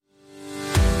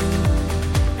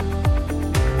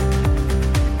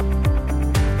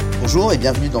Bonjour et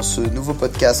bienvenue dans ce nouveau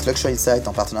podcast Luxury Insight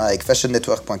en partenariat avec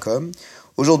fashionnetwork.com.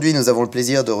 Aujourd'hui, nous avons le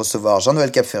plaisir de recevoir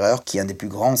Jean-Noël Kapferer, qui est un des plus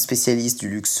grands spécialistes du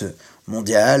luxe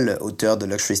mondial, auteur de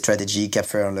Luxury Strategy,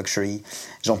 Kapferer Luxury,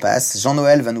 j'en passe.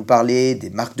 Jean-Noël va nous parler des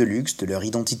marques de luxe, de leur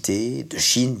identité, de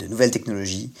Chine, de nouvelles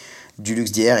technologies, du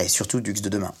luxe d'hier et surtout du luxe de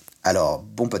demain. Alors,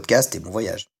 bon podcast et bon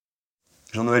voyage.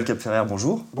 Jean-Noël Kapferer,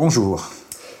 bonjour. Bonjour.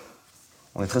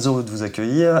 On est très heureux de vous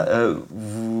accueillir.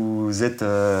 Vous êtes,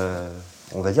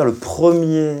 on va dire, le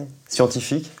premier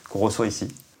scientifique qu'on reçoit ici.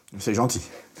 C'est gentil.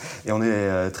 Et on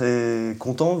est très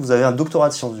content. Vous avez un doctorat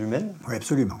de sciences humaines. Oui,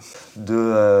 absolument.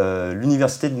 De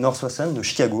l'université de Northwestern de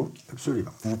Chicago. Absolument.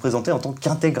 Vous vous présentez en tant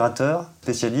qu'intégrateur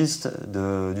spécialiste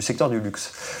du secteur du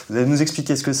luxe. Vous allez nous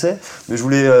expliquer ce que c'est, mais je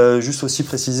voulais juste aussi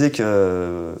préciser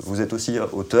que vous êtes aussi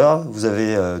auteur. Vous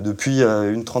avez depuis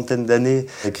une trentaine d'années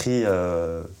écrit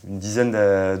une dizaine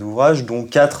d'ouvrages, dont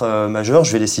 4 majeurs,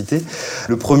 je vais les citer.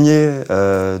 Le premier,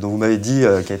 dont vous m'avez dit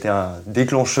qui a été un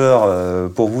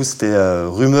déclencheur pour vous, c'était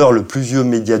Rumeur, le plus vieux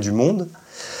média du monde,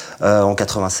 en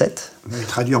 87. Oui,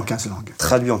 traduit en 15 langues.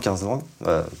 Traduit en 15 langues,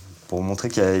 pour montrer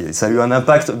que ça a eu un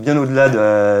impact bien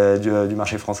au-delà du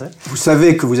marché français. Vous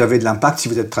savez que vous avez de l'impact si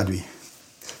vous êtes traduit.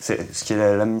 C'est ce qui est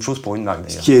la même chose pour une marque,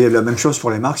 d'ailleurs. Ce qui est la même chose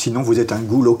pour les marques, sinon vous êtes un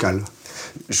goût local.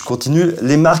 Je continue.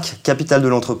 Les marques capitales de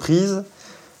l'entreprise.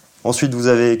 Ensuite, vous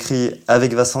avez écrit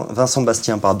avec Vincent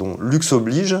Bastien, Luxe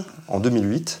oblige, en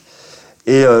 2008.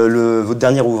 Et votre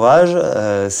dernier ouvrage,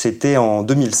 c'était en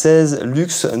 2016,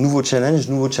 Luxe, nouveau challenge,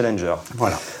 nouveau challenger.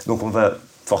 Voilà. Donc on va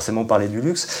forcément parler du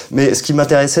luxe. Mais ce qui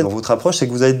m'intéressait dans votre approche, c'est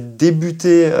que vous avez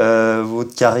débuté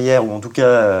votre carrière, ou en tout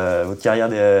cas votre carrière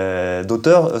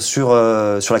d'auteur, sur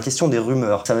la question des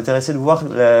rumeurs. Ça m'intéressait de voir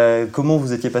comment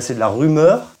vous étiez passé de la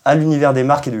rumeur à l'univers des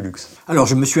marques et du luxe. Alors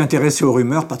je me suis intéressé aux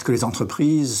rumeurs parce que les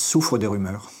entreprises souffrent des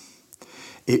rumeurs.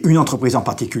 Et une entreprise en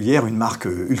particulier, une marque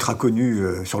ultra connue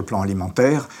sur le plan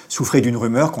alimentaire, souffrait d'une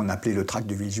rumeur qu'on appelait le tract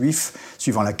de Villejuif,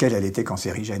 suivant laquelle elle était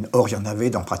cancérigène. Or, il y en avait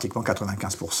dans pratiquement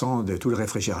 95% de tous les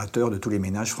réfrigérateurs de tous les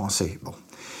ménages français. Bon.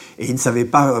 Et ils ne savaient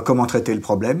pas comment traiter le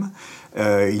problème.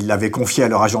 Ils l'avaient confié à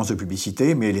leur agence de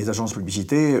publicité, mais les agences de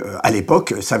publicité, à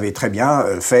l'époque, savaient très bien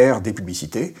faire des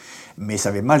publicités, mais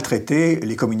savaient mal traiter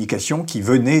les communications qui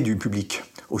venaient du public.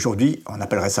 Aujourd'hui, on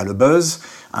appellerait ça le buzz,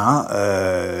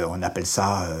 on appelle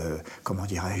ça, comment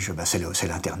dirais-je, c'est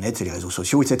l'Internet, c'est les réseaux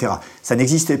sociaux, etc. Ça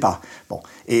n'existait pas. Bon.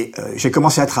 Et j'ai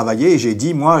commencé à travailler et j'ai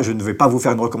dit, moi, je ne vais pas vous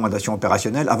faire une recommandation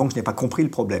opérationnelle avant que je n'ai pas compris le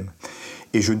problème.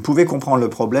 Et je ne pouvais comprendre le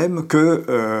problème que,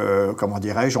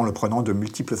 en le prenant de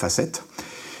multiples facettes.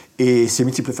 Et ces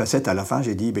multiples facettes, à la fin,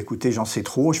 j'ai dit, écoutez, j'en sais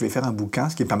trop, je vais faire un bouquin,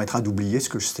 ce qui me permettra d'oublier ce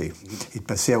que je sais et de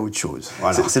passer à autre chose.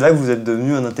 Voilà. C'est là que vous êtes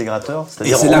devenu un intégrateur,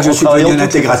 et c'est là que je suis devenu un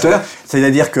intégrateur.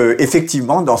 C'est-à-dire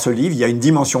qu'effectivement, dans ce livre, il y a une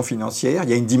dimension financière,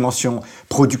 il y a une dimension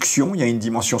production, il y a une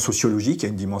dimension sociologique, il y a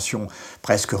une dimension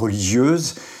presque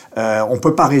religieuse. On ne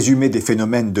peut pas résumer des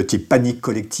phénomènes de type panique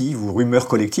collective ou rumeur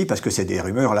collective, parce que c'est des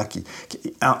rumeurs là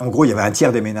en gros, il y avait un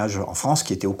tiers des ménages en France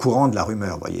qui étaient au courant de la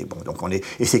rumeur, voyez. Bon, donc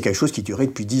et c'est quelque chose qui durait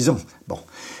depuis 10 ans. Bon.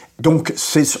 Donc,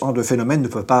 ce genre de phénomène ne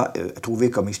peut pas trouver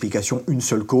comme explication une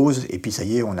seule cause, et puis ça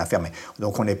y est, on a fermé.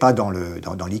 Donc, on n'est pas dans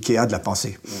l'IKEA de la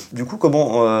pensée. Du coup,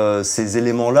 comment ces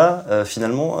éléments-là,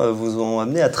 finalement, vous ont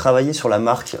amené à travailler sur la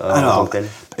marque en tant que telle ?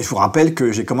 Je vous rappelle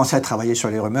que j'ai commencé à travailler sur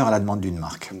les rumeurs à la demande d'une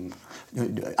marque.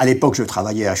 À l'époque, je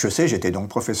travaillais à HEC, j'étais donc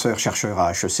professeur-chercheur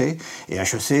à HEC, et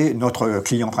HEC, notre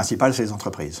client principal, c'est les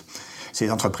entreprises. C'est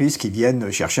les entreprises qui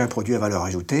viennent chercher un produit à valeur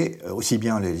ajoutée, aussi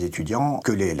bien les étudiants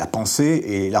que la pensée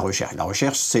et la recherche. La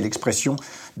recherche, c'est l'expression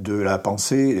de la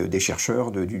pensée des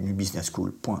chercheurs du business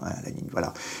school, point à la ligne.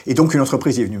 Voilà. Et donc, une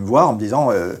entreprise est venue me voir en me disant,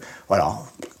 voilà,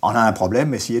 on a un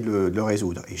problème, essayez de le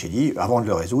résoudre. Et j'ai dit, avant de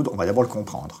le résoudre, on va d'abord le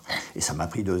comprendre. Et ça m'a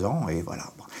pris 2 ans, et voilà.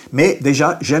 Mais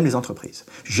déjà, j'aime les entreprises.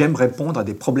 J'aime répondre à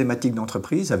des problématiques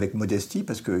d'entreprise avec modestie,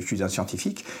 parce que je suis un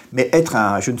scientifique, mais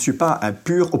je ne suis pas un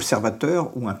pur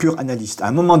observateur ou un pur analyste. À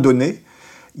un moment donné,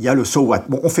 il y a le so what.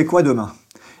 Bon, on fait quoi demain ?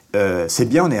 C'est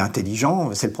bien, on est intelligent,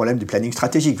 c'est le problème du planning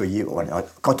stratégique. Vous voyez,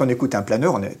 quand on écoute un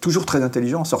planeur, on est toujours très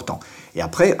intelligent en sortant. Et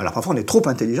après, alors parfois on est trop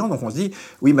intelligent, donc on se dit,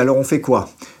 oui, mais alors on fait quoi ?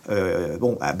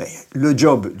 Le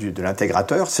job de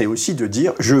l'intégrateur, c'est aussi de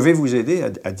dire, je vais vous aider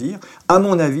à dire, à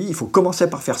mon avis, il faut commencer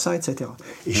par faire ça, etc.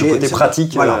 Et j'ai des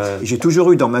pratiques. Voilà. J'ai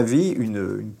toujours eu dans ma vie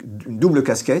une double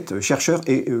casquette, chercheur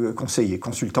et conseiller,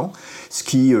 consultant, ce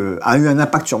qui a eu un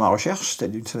impact sur ma recherche.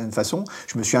 D'une certaine façon,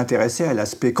 je me suis intéressé à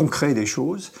l'aspect concret des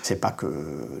choses. C'est pas que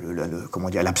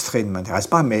l'abstrait ne m'intéresse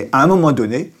pas, mais à un moment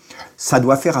donné, ça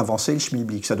doit faire avancer le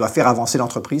schmilblick, ça doit faire avancer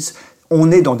l'entreprise. On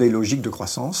est dans des logiques de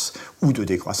croissance ou de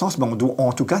décroissance, mais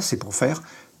en tout cas, c'est pour faire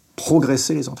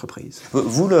progresser les entreprises.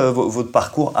 Vous, votre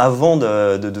parcours avant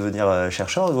de devenir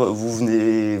chercheur, vous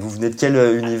venez de quel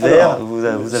univers?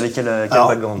 Vous avez quel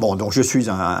background? Bon, donc je suis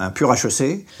un pur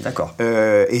HEC. D'accord.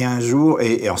 Et un jour,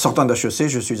 et en sortant d'HEC,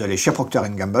 je suis allé chez Procter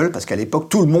 & Gamble, parce qu'à l'époque,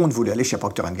 tout le monde voulait aller chez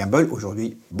Procter & Gamble.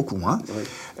 Aujourd'hui, beaucoup moins.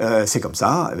 Oui. C'est comme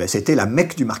ça. C'était la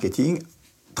mecque du marketing.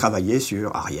 Travailler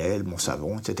sur Ariel, Mon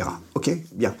Savon, etc. Ok,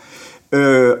 bien.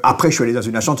 Après, je suis allé dans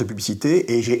une agence de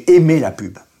publicité et j'ai aimé la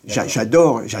pub.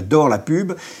 J'adore la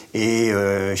pub et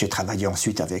j'ai travaillé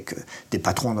ensuite avec des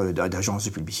patrons d'agences de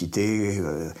publicité,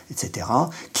 etc.,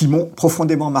 qui m'ont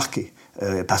profondément marqué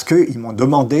parce qu'ils m'ont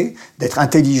demandé d'être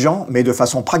intelligent, mais de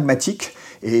façon pragmatique.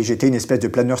 Et j'étais une espèce de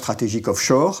planeur stratégique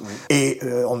offshore. Oui. Et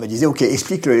on me disait, OK,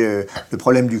 explique le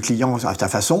problème du client à ta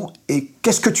façon et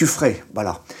qu'est-ce que tu ferais?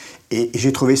 Voilà. Et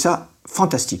j'ai trouvé ça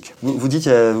fantastique. Vous dites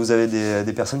que vous avez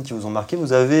des personnes qui vous ont marqué.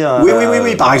 Vous avez un...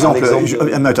 Oui. Par exemple,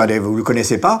 attendez, vous ne le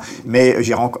connaissez pas, mais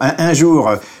un jour,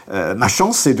 ma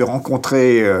chance, c'est de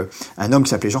rencontrer un homme qui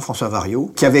s'appelait Jean-François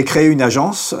Variot, qui avait créé une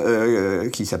agence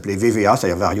qui s'appelait VVA,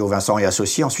 c'est-à-dire Variot, Vincent et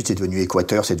Associés. Ensuite, c'est devenu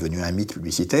Équateur, c'est devenu un mythe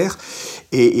publicitaire.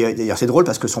 Et d'ailleurs, c'est drôle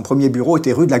parce que son premier bureau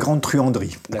était rue de la Grande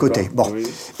Truanderie, à côté. Bon. Oui.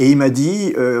 Et il m'a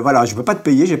dit, voilà, je ne peux pas te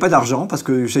payer, j'ai pas d'argent parce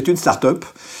que c'est une start-up.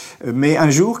 Mais un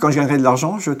jour, quand je gagnerai de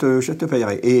l'argent, je te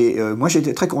payerai. Et moi,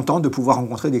 j'étais très content de pouvoir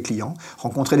rencontrer des clients,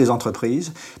 rencontrer des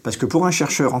entreprises, parce que pour un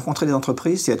chercheur, rencontrer des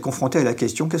entreprises, c'est être confronté à la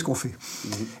question « qu'est-ce qu'on fait ?»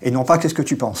 Et non pas « qu'est-ce que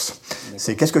tu penses ?»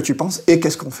 C'est « qu'est-ce que tu penses et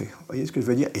qu'est-ce qu'on fait ?» Vous voyez ce que je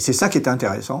veux dire? Et c'est ça qui était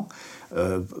intéressant,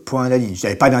 point à la ligne. Je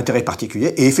n'avais pas d'intérêt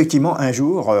particulier. Et effectivement, un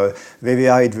jour,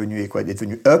 VVA est devenu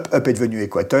Up est devenu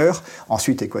Équateur.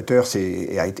 Ensuite, Équateur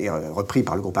a été repris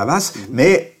par le groupe Havas.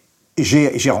 Mais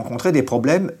j'ai rencontré des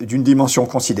problèmes d'une dimension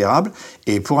considérable,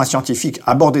 et pour un scientifique,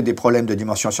 aborder des problèmes de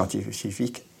dimension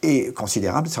scientifique et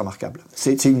considérable, c'est remarquable.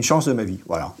 C'est une chance de ma vie,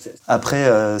 voilà. Après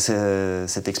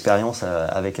cette expérience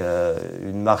avec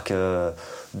une marque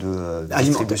de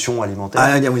distribution alimentaire...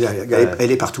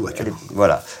 Elle est partout, actuellement.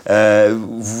 Voilà.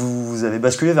 Vous avez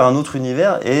basculé vers un autre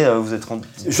univers et vous êtes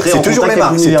c'est en toujours les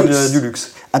marques, l'univers du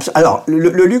luxe. Alors,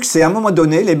 le luxe, c'est à un moment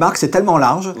donné, les marques, c'est tellement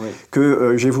large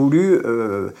que j'ai voulu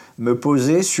me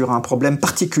poser sur un problème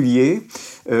particulier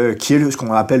qui est ce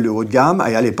qu'on appelle le haut de gamme.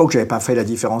 Et à l'époque, je n'avais pas fait la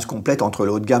différence complète entre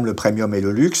le haut de gamme, le premium et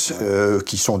le luxe,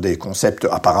 qui sont des concepts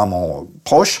apparemment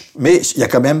proches, mais il y a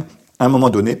quand même, à un moment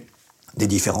donné, des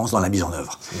différences dans la mise en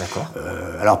œuvre. D'accord.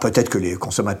 Alors peut-être que les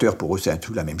consommateurs, pour eux, c'est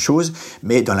tout la même chose,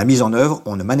 mais dans la mise en œuvre,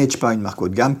 on ne manage pas une marque haut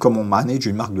de gamme comme on manage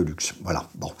une marque de luxe. Voilà.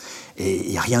 Bon. Et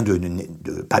il n'y a rien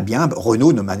de pas bien.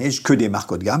 Renault ne manage que des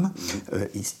marques haut de gamme.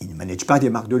 Il ne manage pas des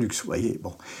marques de luxe. Vous voyez.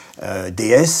 Bon.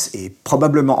 DS est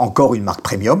probablement encore une marque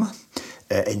premium.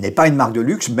 Elle n'est pas une marque de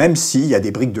luxe, même s'il y a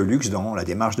des briques de luxe dans la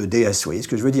démarche de DS. Vous voyez ce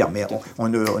que je veux dire? Mais on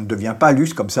ne devient pas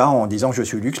luxe comme ça en disant je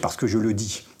suis luxe parce que je le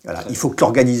dis. Voilà. Il faut que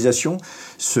l'organisation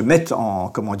se mette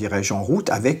en route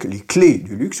avec les clés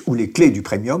du luxe ou les clés du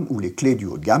premium ou les clés du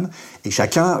haut de gamme. Et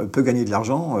chacun peut gagner de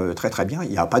l'argent très très bien. Il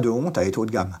n'y a pas de honte à être haut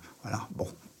de gamme. Voilà. Bon.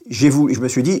 Je me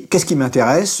suis dit, qu'est-ce qui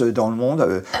m'intéresse dans le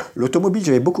monde? L'automobile,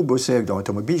 j'avais beaucoup bossé dans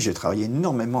l'automobile. J'ai travaillé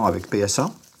énormément avec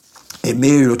PSA.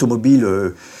 Mais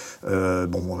l'automobile...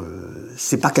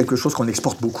 c'est pas quelque chose qu'on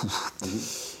exporte beaucoup.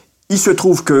 Il se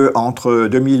trouve qu'entre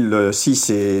 2006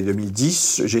 et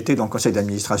 2010, j'étais dans le conseil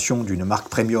d'administration d'une marque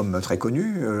premium très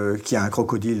connue, qui a un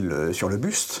crocodile sur le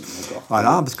buste.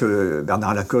 Voilà, parce que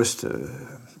Bernard Lacoste,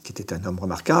 qui était un homme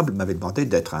remarquable, m'avait demandé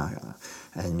d'être un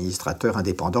administrateur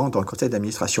indépendant dans le conseil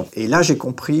d'administration. Et là, j'ai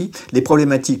compris les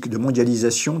problématiques de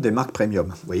mondialisation des marques premium.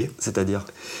 Vous voyez ? C'est-à-dire ?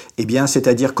 Eh bien,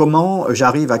 c'est-à-dire comment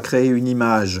j'arrive à créer une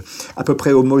image à peu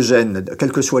près homogène,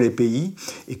 quels que soient les pays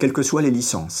et quelles que soient les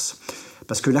licences.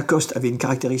 Parce que Lacoste avait une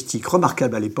caractéristique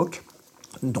remarquable à l'époque,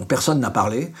 dont personne n'a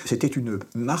parlé. C'était une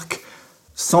marque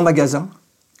sans magasin,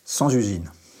 sans usine.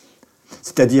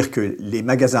 C'est-à-dire que les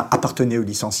magasins appartenaient aux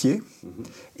licenciés,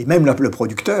 et même le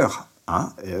producteur,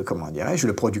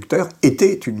 le producteur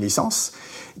était une licence.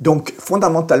 Donc,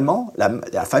 fondamentalement,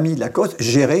 la famille de Lacoste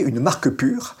gérait une marque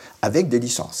pure avec des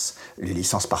licences. Les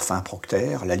licences parfums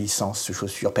Procter, la licence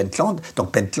chaussures Pentland.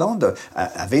 Donc, Pentland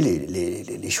avait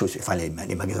les chaussures,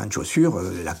 les magasins de chaussures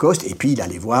Lacoste, et puis il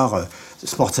allait voir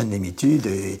Sports Unlimited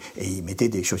et il mettait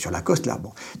des chaussures Lacoste là.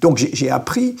 Bon. Donc, j'ai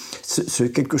appris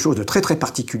quelque chose de très très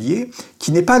particulier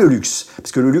qui n'est pas le luxe.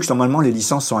 Parce que le luxe, normalement, les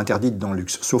licences sont interdites dans le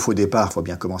luxe. Sauf au départ, il faut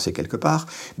bien commencer quelque part.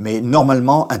 Mais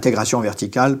normalement, intégration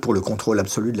verticale pour le contrôle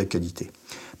absolu de la qualité.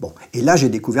 Bon, et là, j'ai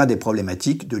découvert des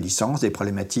problématiques de licence, des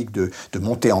problématiques de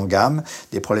montée en gamme,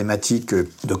 des problématiques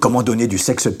de comment donner du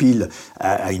sex appeal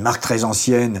à une marque très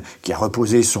ancienne qui a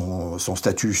reposé son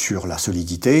statut sur la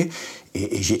solidité.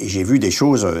 Et j'ai vu des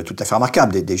choses tout à fait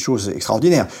remarquables, des choses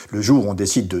extraordinaires. Le jour où on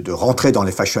décide de rentrer dans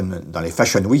les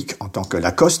Fashion Week en tant que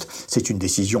Lacoste, c'est une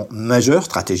décision majeure,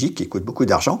 stratégique, qui coûte beaucoup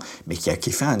d'argent, mais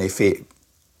qui fait un effet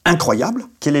incroyable.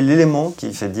 Quel est l'élément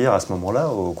qui fait dire à ce moment-là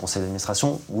au conseil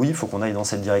d'administration, oui, il faut qu'on aille dans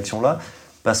cette direction-là,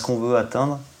 parce qu'on veut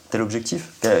atteindre tel objectif?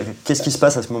 Qu'est-ce qui se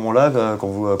passe à ce moment-là quand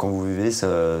vous vivez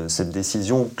cette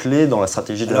décision clé dans la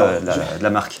stratégie de la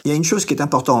marque? Il y a une chose qui est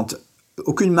importante.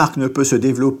 Aucune marque ne peut se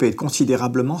développer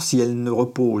considérablement si elle ne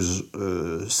repose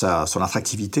son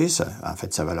attractivité,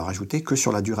 sa valeur ajoutée, que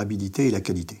sur la durabilité et la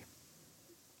qualité.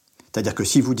 C'est-à-dire que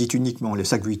si vous dites uniquement les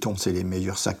sacs Vuitton, c'est les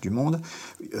meilleurs sacs du monde,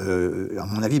 à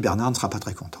mon avis, Bernard ne sera pas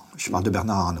très content. Je parle de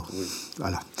Bernard Arnault. Oui.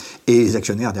 Voilà. Et les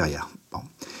actionnaires derrière. Bon.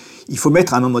 Il faut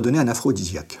mettre à un moment donné un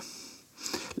aphrodisiaque.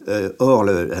 Or,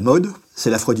 la mode, c'est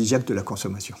l'aphrodisiaque de la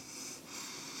consommation.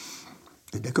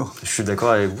 Vous êtes d'accord ? Je suis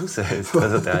d'accord avec vous, c'est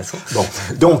très intéressant. Bon.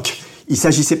 Donc, il ne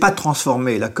s'agissait pas de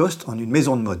transformer Lacoste en une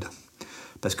maison de mode.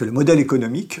 Parce que le modèle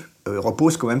économique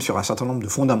repose quand même sur un certain nombre de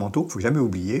fondamentaux qu'il ne faut jamais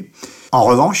oublier. En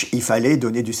revanche, il fallait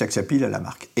donner du sex appeal à la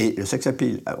marque. Et le sex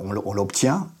appeal, on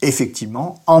l'obtient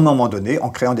effectivement, à un moment donné, en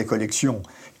créant des collections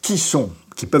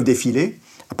qui peuvent défiler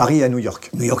à Paris et à New York.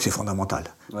 New York, c'est fondamental.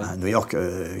 Ouais. New York,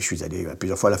 je suis allé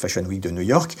plusieurs fois à la Fashion Week de New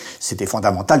York, c'était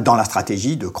fondamental dans la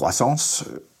stratégie de croissance.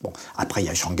 Bon, après, il y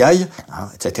a Shanghai,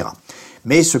 etc.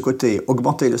 Mais ce côté,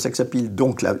 augmenter le sex appeal,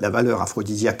 donc la valeur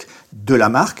aphrodisiaque de la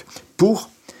marque,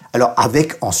 alors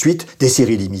avec ensuite des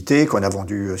séries limitées qu'on a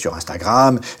vendues sur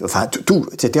Instagram, enfin tout,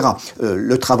 etc.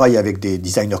 Le travail avec des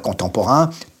designers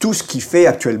contemporains, tout ce qui fait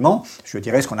actuellement, je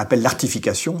dirais ce qu'on appelle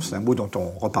l'artification, c'est un mot dont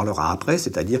on reparlera après,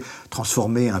 c'est-à-dire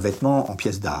transformer un vêtement en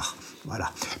pièce d'art,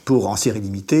 voilà, en série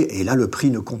limitée, et là le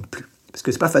prix ne compte plus. Parce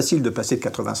que c'est pas facile de passer de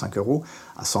 85 €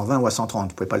 à 120 ou à 130,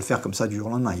 vous pouvez pas le faire comme ça du jour au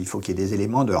lendemain, il faut qu'il y ait des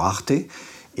éléments de rareté.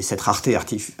 Et cette rareté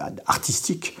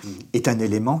artistique est un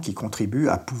élément qui contribue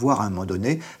à pouvoir, à un moment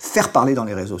donné, faire parler dans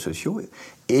les réseaux sociaux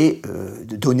et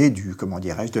donner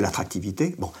de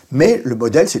l'attractivité. Bon. Mais le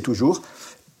modèle, c'est toujours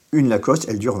une Lacoste,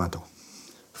 elle dure 20 ans.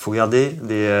 Il faut garder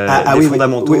les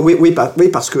fondamentaux. Oui,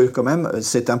 parce que quand même,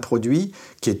 c'est un produit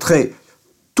qui est très...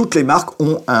 Toutes les marques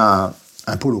ont un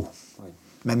polo. Oui.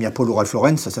 Même il y a Polo Ralph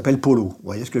Lauren, ça s'appelle polo. Vous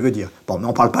voyez ce que je veux dire? Bon, mais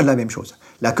on ne parle pas de la même chose.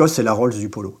 Lacoste, c'est la Rolls du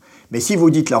polo. Mais si vous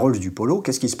dites la Rolls du polo,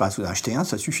 qu'est-ce qui se passe? Vous en achetez un,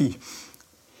 ça suffit.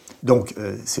 Donc,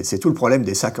 c'est tout le problème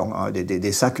des sacs,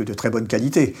 des sacs de très bonne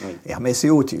qualité. Oui. Hermès et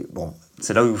autres. Bon.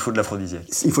 C'est là où il faut de l'aphrodisiaque.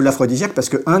 Il faut de l'aphrodisiaque parce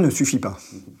qu'un ne suffit pas.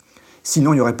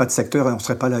 Sinon, il n'y aurait pas de secteur et on ne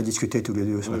serait pas là à discuter tous les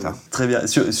deux ce matin. Très bien.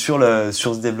 Sur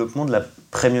ce développement de la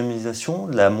premiumisation,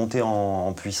 de la montée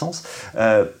en puissance,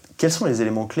 quels sont les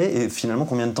éléments clés et finalement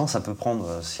combien de temps ça peut prendre?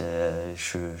 Si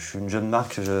je suis une jeune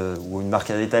marque ou une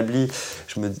marque établie,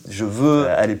 je veux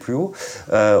aller plus haut.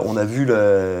 On a vu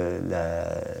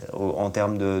en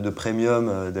termes de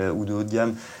premium ou de haut de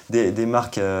gamme des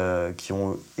marques qui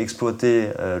ont exploité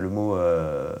le mot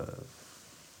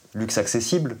luxe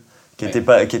accessible, qui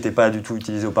n'était pas du tout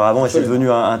utilisé auparavant, et c'est devenu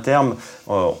un terme.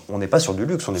 On n'est pas sur du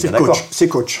luxe, on est bien d'accord. C'est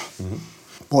coach. Mm-hmm.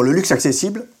 Bon, le luxe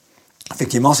accessible,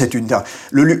 effectivement, c'est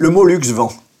le mot luxe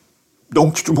vend.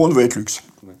 Donc, tout le monde veut être luxe.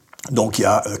 Oui. Donc, il y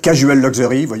a casual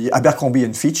luxury. Vous voyez,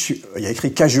 Abercrombie & Fitch, il y a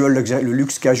écrit casual luxury, le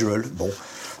luxe casual. Bon.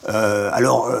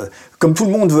 Comme tout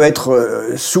le monde veut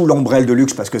être sous l'ombrelle de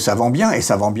luxe parce que ça vend bien, et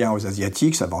ça vend bien aux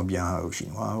Asiatiques, ça vend bien aux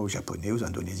Chinois, aux Japonais, aux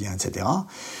Indonésiens, etc.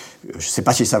 Je ne sais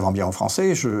pas si ça vend bien en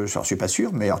français, je n'en suis pas sûr,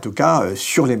 mais en tout cas,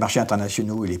 sur les marchés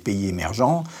internationaux et les pays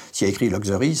émergents, s'il y a écrit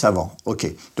luxury, ça vend. Ok.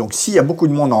 Donc, s'il y a beaucoup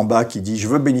de monde en bas qui dit « je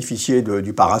veux bénéficier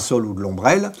du parasol ou de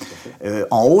l'ombrelle »,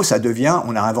 en haut, ça devient,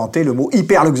 on a inventé le mot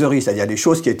hyper luxury, c'est-à-dire des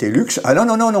choses qui étaient luxe. Ah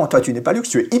non, toi, tu n'es pas luxe,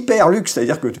 tu es hyper luxe,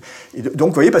 c'est-à-dire que... Donc,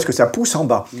 vous voyez, parce que ça pousse en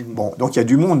bas. Mm-hmm. Bon, donc il y a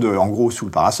du monde, en gros, sous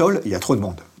le parasol, il y a trop de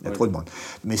monde. Trop de monde.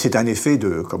 Mais c'est un effet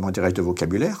de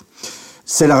vocabulaire.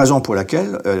 C'est la raison pour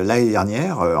laquelle, l'année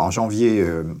dernière, en janvier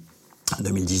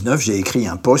 2019, j'ai écrit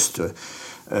un post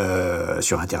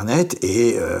sur Internet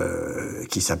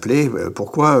qui s'appelait «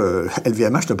 Pourquoi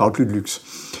LVMH ne parle plus de luxe ?»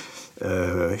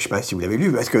 Je ne sais pas si vous l'avez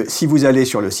lu, parce que si vous allez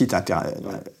sur le site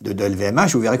de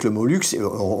LVMH, vous verrez que le mot luxe,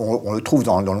 on le trouve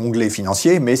dans l'onglet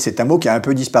financier, mais c'est un mot qui a un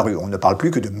peu disparu. On ne parle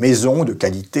plus que de maison, de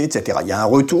qualité, etc. Il y a un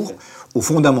retour aux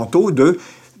fondamentaux de...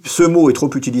 Ce mot est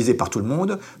trop utilisé par tout le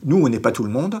monde, nous on n'est pas tout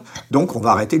le monde, donc on va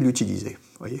arrêter de l'utiliser.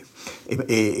 Voyez.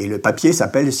 Et le papier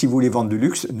s'appelle « Si vous voulez vendre du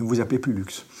luxe, ne vous appelez plus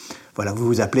luxe ». Voilà, vous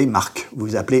vous appelez marque, vous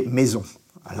vous appelez maison.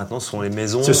 Voilà. Maintenant ce sont les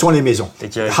maisons. Ce sont les maisons. Et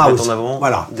qui mettent en avant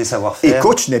des savoir-faire. Et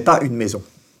coach n'est pas une maison.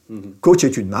 Coach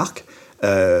est une marque.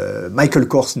 Michael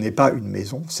Kors n'est pas une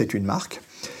maison, c'est une marque.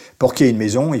 Pour qu'il y ait une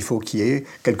maison, il faut qu'il y ait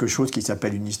quelque chose qui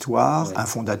s'appelle une histoire, un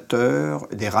fondateur,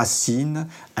 des racines,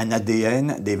 un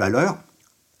ADN, des valeurs.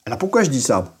 Alors pourquoi je dis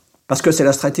ça ? Parce que c'est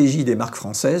la stratégie des marques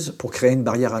françaises pour créer une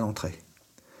barrière à l'entrée.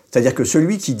 C'est-à-dire que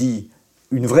celui qui dit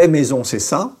une vraie maison c'est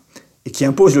ça, et qui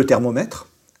impose le thermomètre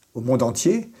au monde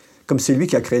entier, comme c'est lui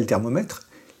qui a créé le thermomètre,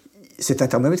 c'est un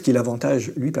thermomètre qui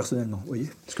l'avantage lui personnellement. Vous voyez ?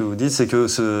 Ce que vous dites, c'est que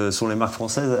ce sont les marques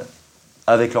françaises,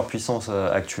 avec leur puissance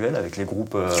actuelle, avec les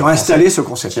groupes qui ont installé ce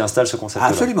concept. Qui installent ce concept.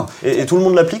 Absolument. Et tout le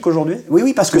monde l'applique aujourd'hui ?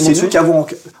 Oui, parce que c'est nous qui avons...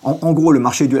 En gros, le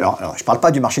marché du... Alors, je ne parle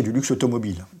pas du marché du luxe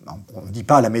automobile. On ne dit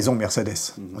pas la maison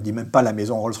Mercedes. On ne dit même pas la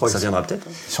maison Rolls-Royce. Ça viendra peut-être.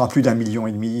 Ils sont à plus d'1,5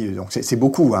 million. Donc c'est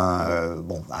beaucoup. Hein.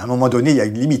 Bon, à un moment donné, il y a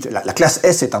une limite. La classe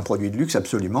S est un produit de luxe,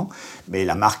 absolument. Mais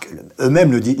la marque,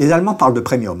 eux-mêmes le disent. Les Allemands parlent de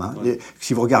premium. Hein.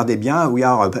 Si vous regardez bien, We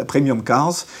are Premium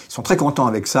Cars. Ils sont très contents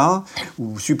avec ça.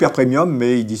 Ou super premium,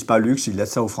 mais ils ne disent pas luxe. Ils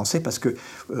laissent ça aux Français parce que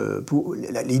pour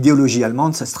l'idéologie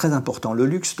allemande, ça c'est très important. Le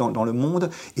luxe dans le monde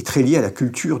est très lié à la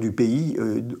culture du pays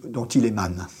dont il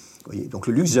émane. Vous voyez. Donc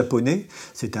le luxe japonais,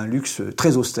 c'est un luxe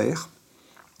très austère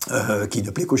qui ne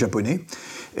plaît qu'aux Japonais.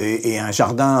 Et un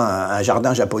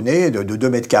jardin japonais de 2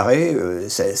 mètres carrés,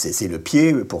 c'est le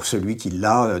pied pour celui qui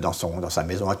l'a dans sa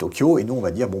maison à Tokyo. Et nous, on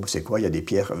va dire, bon, c'est quoi, il y a des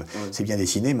pierres, c'est bien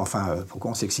dessiné, mais enfin,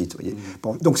 pourquoi on s'excite, vous voyez.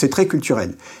 Bon, donc c'est très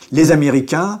culturel. Les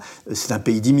Américains, c'est un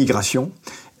pays d'immigration.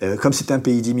 Comme c'est un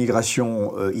pays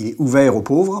d'immigration, il est ouvert aux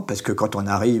pauvres, parce que quand on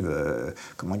arrive,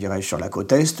 comment dirais-je, sur la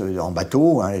côte Est, en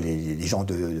bateau, hein, les gens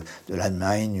de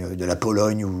l'Allemagne, de la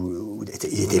Pologne,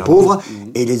 ils étaient pauvres.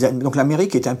 Et donc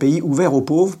l'Amérique est un pays ouvert aux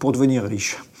pauvres pour devenir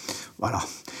riche. Voilà.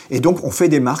 Et donc on fait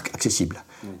des marques accessibles.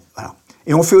 Voilà.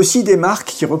 Et on fait aussi des marques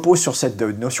qui reposent sur cette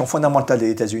notion fondamentale des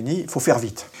États-Unis, il faut faire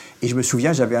vite. Et je me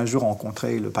souviens, j'avais un jour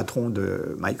rencontré le patron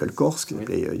de Michael Kors, qui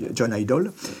s'appelait John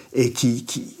Idol, et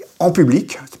qui, en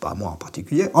public, c'est pas moi en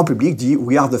particulier, en public dit «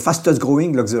 We are the fastest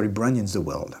growing luxury brand in the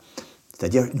world ».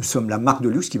 C'est-à-dire, nous sommes la marque de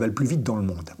luxe qui va le plus vite dans le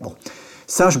monde. Bon.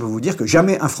 Ça, je peux vous dire que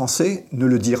jamais un Français ne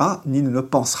le dira, ni ne le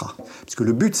pensera. Parce que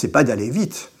le but, c'est pas d'aller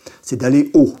vite, c'est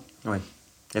d'aller haut. Oui,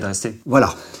 et de rester.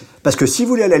 Voilà. Parce que si vous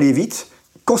voulez aller vite,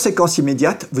 conséquence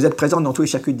immédiate, vous êtes présent dans tous les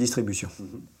circuits de distribution.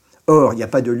 Or, il n'y a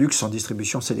pas de luxe sans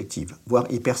distribution sélective, voire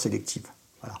hyper sélective.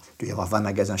 Voilà. Il doit y avoir 20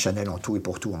 magasins Chanel en tout et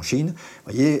pour tout en Chine,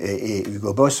 vous voyez, et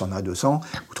Hugo Boss en a 200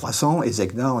 ou 300, et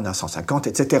Zegna en a 150,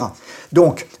 etc.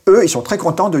 Donc, eux, ils sont très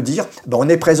contents de dire, ben, on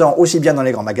est présent aussi bien dans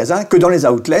les grands magasins que dans les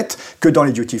outlets, que dans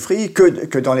les duty-free,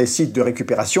 que dans les sites de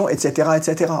récupération, etc.,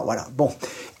 etc. Voilà. Bon.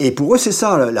 Et pour eux, c'est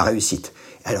ça la réussite.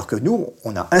 Alors que nous,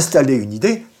 on a installé une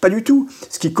idée, pas du tout.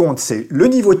 Ce qui compte, c'est le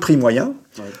niveau de prix moyen,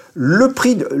 le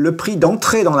prix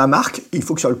d'entrée dans la marque, il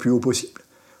faut que ce soit le plus haut possible.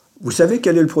 Vous savez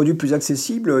quel est le produit le plus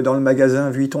accessible dans le magasin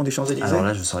Vuitton des Champs-Élysées ? Alors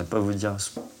là, je ne saurais pas vous dire.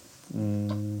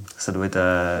 Ça doit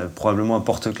être probablement un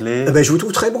porte-clés. Eh ben, je vous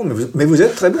trouve très bon, mais vous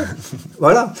êtes très bon.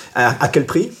 Voilà. À quel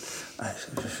prix ?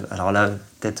 Alors là,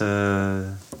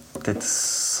 peut-être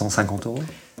 150 €.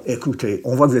 Écoutez,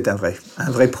 on voit que vous êtes un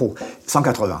vrai pro.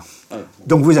 180.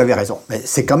 Donc vous avez raison. Mais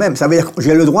c'est quand même, ça veut dire que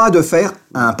j'ai le droit de faire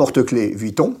un porte-clés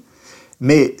Vuitton,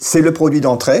 mais c'est le produit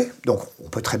d'entrée, donc on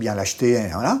peut très bien l'acheter,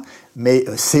 voilà, mais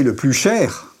c'est le plus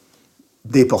cher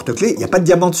des porte-clés. Il n'y a pas de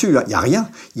diamant dessus, il n'y a rien.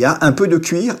 Il y a un peu de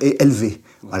cuir et élevé.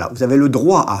 Voilà, vous avez le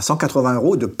droit à 180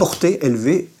 € de porter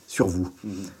élevé sur vous.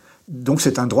 Donc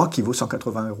c'est un droit qui vaut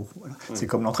 180 €. Voilà. C'est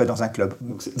comme l'entrée dans un club.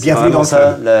 Bienvenue dans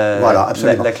ça, le club. Voilà,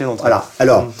 absolument. La clé d'entrée. Voilà.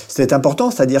 Alors, c'est important,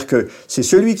 c'est-à-dire que c'est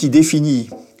celui qui définit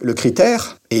le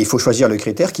critère, et il faut choisir le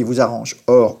critère qui vous arrange.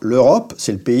 Or, l'Europe,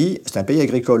 c'est un pays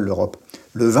agricole, l'Europe.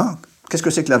 Le vin, qu'est-ce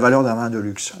que c'est que la valeur d'un vin de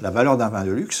luxe ? La valeur d'un vin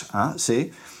de luxe, hein, c'est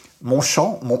mon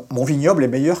champ, mon vignoble est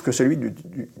meilleur que celui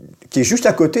qui est juste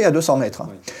à côté, à 200 mètres. Hein.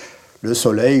 Oui. Le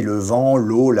soleil, le vent,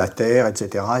 l'eau, la terre,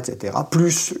 etc.,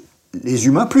 plus les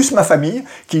humains, plus ma famille,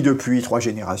 qui depuis 3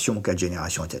 générations, 4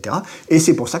 générations, etc. Et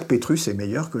c'est pour ça que Pétrus est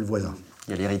meilleur que le voisin.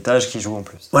 Il y a l'héritage qui joue en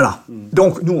plus. Voilà.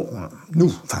 Donc nous,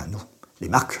 les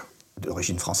marques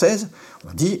d'origine française,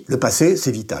 on dit le passé,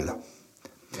 c'est vital.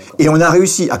 Et on a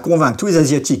réussi à convaincre tous les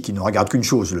Asiatiques qui ne regardent qu'une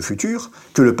chose, le futur,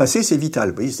 que le passé, c'est vital.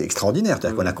 Vous voyez, c'est extraordinaire.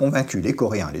 C'est-à-dire qu'on a convaincu les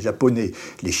Coréens, les Japonais,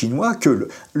 les Chinois que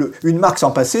une marque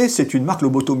sans passé, c'est une marque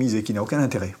lobotomisée qui n'a aucun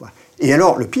intérêt. Voilà. Et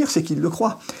alors, le pire, c'est qu'ils le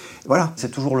croient. Voilà.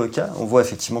 C'est toujours le cas. On voit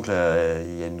effectivement qu'il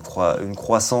y a une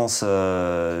croissance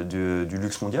du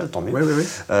luxe mondial, tant mieux,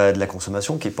 de la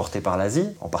consommation qui est portée par l'Asie,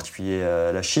 en particulier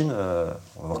la Chine.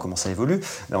 On va voir comment ça évolue,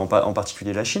 mais en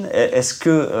particulier la Chine. Est-ce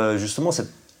que justement cette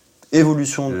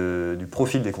évolution du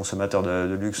profil des consommateurs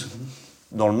de luxe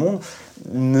dans le monde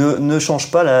ne change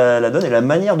pas la donne et la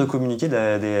manière de communiquer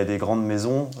des grandes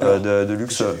maisons de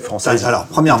luxe françaises? Alors,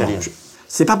 premièrement,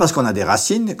 C'est pas parce qu'on a des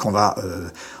racines qu'on va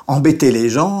embêter les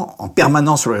gens en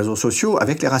permanence sur les réseaux sociaux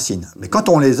avec les racines. Mais quand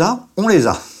on les a, on les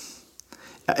a.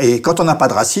 Et quand on n'a pas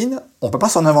de racines, on peut pas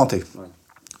s'en inventer. Ouais.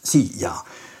 Si, il y a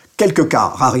quelques cas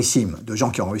rarissimes de gens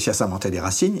qui ont réussi à s'inventer des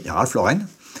racines. Il y a Ralph Lauren,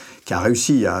 qui a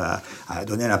réussi à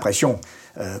donner l'impression,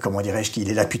 comment dirais-je, qu'il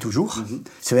est là depuis toujours. Mm-hmm.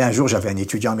 C'est vrai, un jour, j'avais un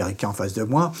étudiant américain en face de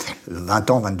moi,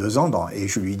 20 ans, 22 ans, et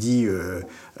je lui dis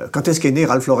quand est-ce qu'est né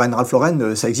Ralph Lauren? Ralph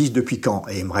Lauren, ça existe depuis quand?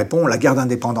 Et il me répond, la guerre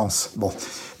d'indépendance. Bon.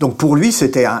 Donc pour lui,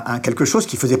 c'était quelque chose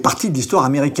qui faisait partie de l'histoire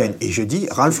américaine. Et je dis,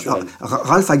 Ralph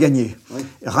a gagné. Oui.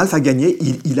 Ralph a gagné,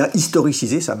 il a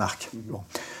historicisé sa marque. Mm-hmm. Bon.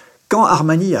 Quand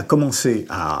Armani a commencé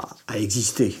à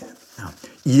exister,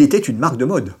 il était une marque de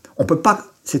mode. On peut pas,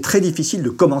 c'est très difficile de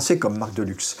commencer comme marque de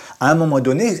luxe. À un moment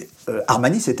donné,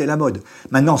 Armani, c'était la mode.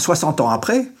 Maintenant, 60 ans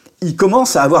après, il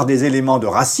commence à avoir des éléments de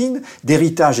racines,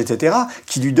 d'héritage, etc.,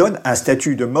 qui lui donnent un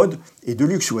statut de mode et de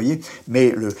luxe, vous voyez.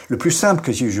 Mais le plus simple,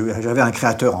 que si j'avais un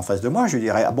créateur en face de moi, je lui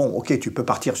dirais, ah bon, ok, tu peux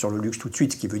partir sur le luxe tout de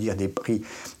suite, ce qui veut dire des prix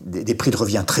de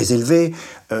revient très élevés,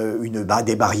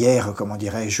 des barrières, comment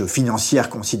dirais-je,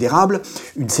 financières considérables,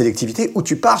 une sélectivité, ou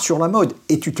tu pars sur la mode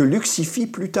et tu te luxifies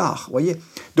plus tard, vous voyez.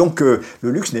 Donc, le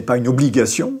luxe n'est pas une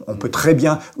obligation, on peut très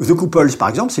bien... The Couples, par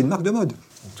exemple, c'est une marque de mode.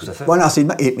 Tout à fait. Voilà,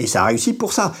 mais ça a réussi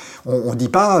pour ça. On ne dit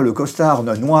pas le costard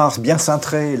noir bien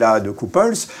cintré là, de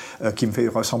Couples, qui me fait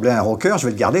ressembler à un rocker, je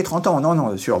vais le garder 30 ans.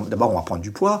 Non, d'abord on va prendre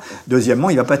du poids,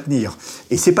 deuxièmement il ne va pas tenir.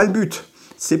 Et c'est pas le but.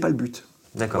 C'est pas le but.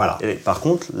 D'accord. Voilà. Et par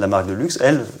contre, la marque de luxe,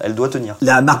 elle doit tenir.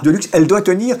 La marque de luxe, elle doit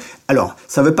tenir. Alors,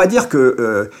 ça ne veut pas dire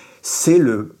que c'est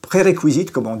le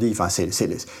prérequisite, comme on dit, enfin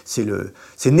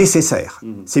c'est nécessaire.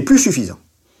 Mmh. C'est plus suffisant.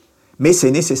 Mais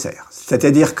c'est nécessaire.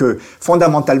 C'est-à-dire que,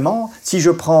 fondamentalement, si je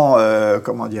prends,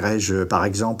 comment dirais-je, par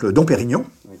exemple, Dom Pérignon,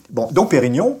 bon, Dom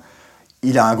Pérignon,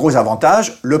 il a un gros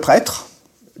avantage, le prêtre,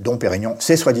 Dom Pérignon,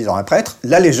 c'est soi-disant un prêtre,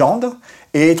 la légende,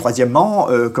 et troisièmement,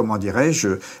 comment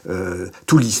dirais-je,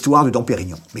 toute l'histoire de Dom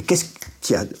Pérignon. Mais qu'est-ce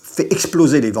qui a fait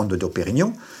exploser les ventes de Dom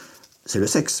Pérignon? C'est le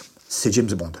sexe. C'est James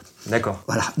Bond. D'accord.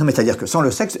 Voilà. Non, mais c'est-à-dire que sans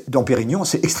le sexe, Dom Pérignon,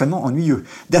 c'est extrêmement ennuyeux.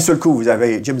 D'un seul coup, vous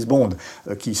avez James Bond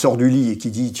qui sort du lit et qui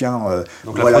dit, tiens...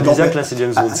 Donc l'aphrodisiaque, là, c'est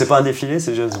James Bond. C'est pas un défilé,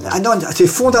 c'est James Bond. Ah non, c'est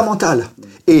fondamental.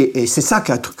 Et c'est ça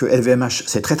que LVMH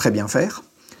sait très très bien faire.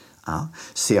 Hein.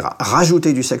 C'est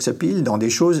rajouter du sex appeal dans des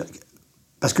choses...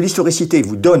 Parce que l'historicité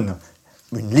vous donne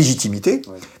une légitimité,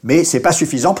 ouais. Mais c'est pas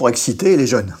suffisant pour exciter les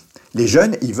jeunes. Les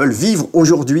jeunes, ils veulent vivre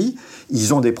aujourd'hui,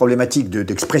 ils ont des problématiques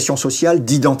d'expression sociale,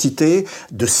 d'identité,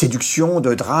 de séduction,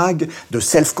 de drague, de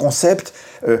self-concept.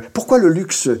 Pourquoi le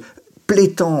luxe plaît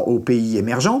tant aux pays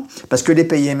émergents? Parce que les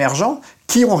pays émergents,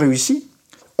 qui ont réussi,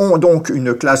 ont donc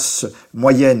une classe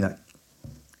moyenne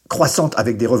croissante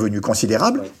avec des revenus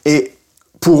considérables, et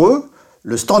pour eux,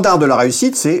 le standard de la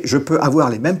réussite, c'est je peux avoir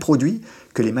les mêmes produits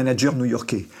que les managers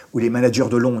new-yorkais, ou les managers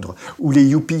de Londres, ou les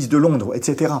yuppies de Londres,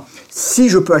 etc. Si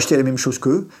je peux acheter la même chose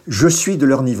qu'eux, je suis de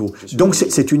leur niveau. Donc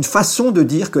c'est une façon de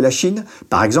dire que la Chine,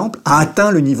 par exemple, a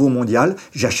atteint le niveau mondial,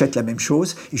 j'achète la même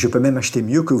chose, et je peux même acheter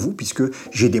mieux que vous, puisque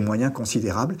j'ai des moyens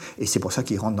considérables, et c'est pour ça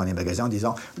qu'ils rentrent dans les magasins en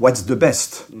disant « What's the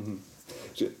best ?»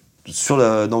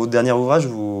 Dans votre dernier ouvrage,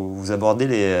 vous abordez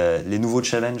les nouveaux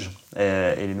challenges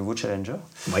et les nouveaux challengers.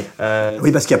 Oui,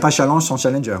 oui, parce qu'il n'y a pas challenge sans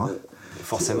challenger. Hein.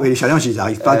 Forcément. Oui, les challenges, ils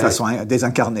n'arrivent pas de façon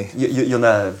désincarnée. Il y en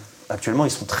a, actuellement,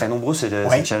 ils sont très nombreux, ces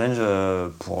challenges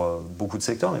pour beaucoup de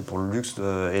secteurs, mais pour le luxe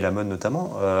et la mode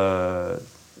notamment.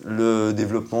 Le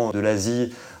développement de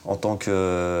l'Asie en tant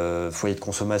que foyer de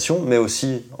consommation, mais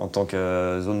aussi en tant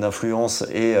que zone d'influence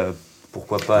et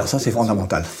pourquoi pas... Alors ça, c'est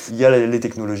fondamental. Il y a les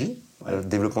technologies. Le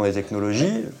développement des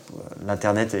technologies,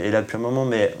 l'Internet est là depuis un moment,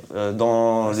 mais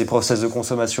dans les process de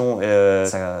consommation,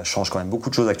 ça change quand même beaucoup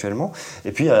de choses actuellement.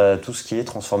 Et puis, tout ce qui est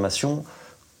transformation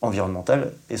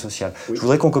environnementale et sociale. Oui. Je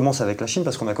voudrais qu'on commence avec la Chine,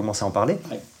 parce qu'on a commencé à en parler.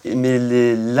 Oui. Mais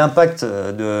l'impact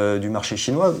du marché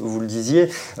chinois, vous le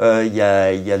disiez, il y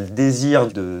a le désir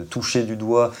de toucher du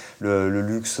doigt le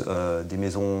luxe des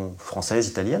maisons françaises,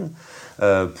 italiennes,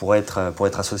 pour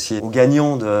être associé aux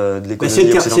gagnants de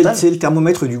l'économie occidentale. C'est le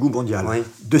thermomètre du goût mondial, oui.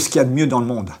 De ce qu'il y a de mieux dans le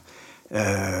monde.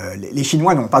 Les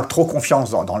Chinois n'ont pas trop confiance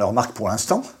dans leur marque pour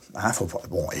l'instant. Hein,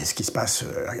 et ce qui se passe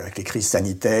avec les crises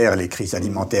sanitaires, les crises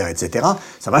alimentaires, etc.,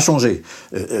 ça va changer.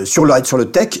 Sur le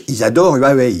tech, ils adorent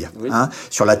Huawei. Oui. Hein.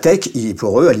 Sur la tech,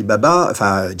 pour eux, Alibaba,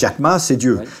 Jack Ma, c'est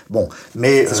Dieu. Oui. Bon,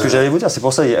 mais c'est ce que j'allais vous dire. C'est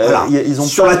pour ça, voilà. Ils ont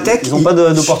pas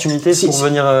d'opportunité pour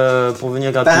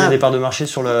venir grappiller des parts de marché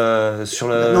sur le.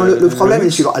 Non, le problème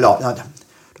est suivant. Alors,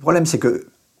 le problème, c'est que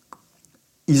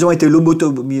ils ont été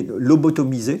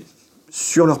lobotomisés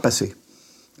sur leur passé.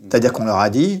 C'est-à-dire qu'on leur a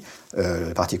dit,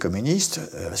 le Parti communiste,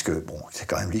 parce que bon, c'est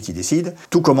quand même lui qui décide,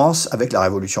 tout commence avec la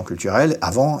révolution culturelle,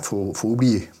 avant, il faut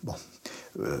oublier. Bon.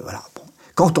 Voilà. Bon.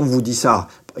 Quand on vous dit ça,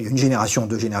 il y a une génération,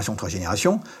 2 générations, 3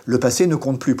 générations, le passé ne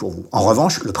compte plus pour vous. En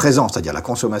revanche, le présent, c'est-à-dire la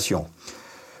consommation,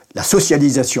 la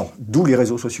socialisation, d'où les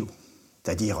réseaux sociaux.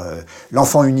 C'est-à-dire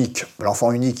l'enfant unique,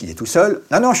 il est tout seul.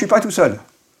 Non, je ne suis pas tout seul.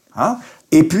 Hein?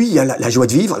 Et puis, il y a la joie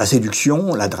de vivre, la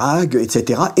séduction, la drague,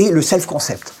 etc. Et le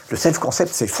self-concept. Le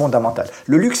self-concept, c'est fondamental.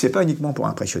 Le luxe, c'est pas uniquement pour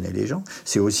impressionner les gens,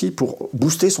 c'est aussi pour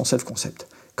booster son self-concept.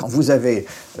 Quand vous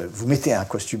mettez un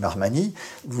costume Armani,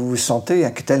 vous vous sentez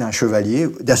tel un chevalier,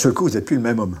 d'un seul coup, vous n'êtes plus le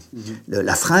même homme.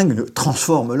 La fringue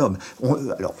transforme l'homme.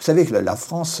 Alors, vous savez que la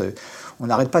France, on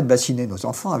n'arrête pas de bassiner nos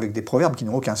enfants avec des proverbes qui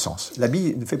n'ont aucun sens.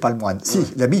 L'habit ne fait pas le moine. Si,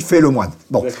 l'habit fait le moine.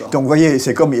 Bon, donc vous voyez,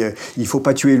 c'est comme il ne faut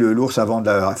pas tuer l'ours avant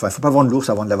il faut pas vendre l'ours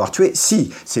avant de l'avoir tué.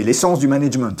 Si, c'est l'essence du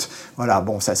management. Voilà,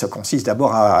 bon, ça consiste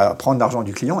d'abord à prendre l'argent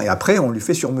du client et après, on lui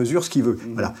fait sur mesure ce qu'il veut.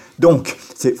 Voilà. Donc,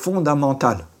 c'est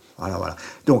fondamental. Voilà.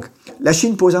 Donc, la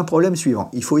Chine pose un problème suivant.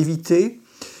 Il faut éviter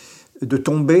de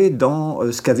tomber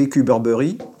dans ce qu'a vécu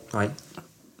Burberry. Oui.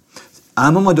 À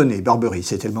un moment donné, Burberry,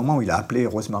 c'était le moment où il a appelé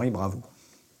Rosemary Bravo.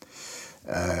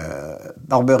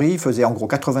 Burberry faisait en gros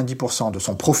 90% de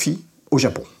son profit au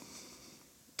Japon,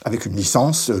 avec une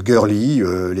licence girly,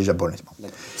 les Japonais.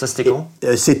 Ça, c'était quand ?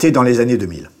 C'était dans les années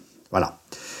 2000. Voilà.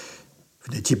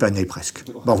 Des types années presque.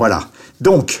 Bon, voilà.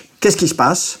 Donc, qu'est-ce qui se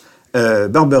passe ?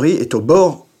 Burberry est au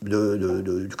bord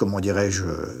comment dirais-je,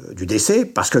 du décès,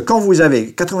 parce que quand vous avez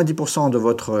 90% de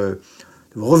votre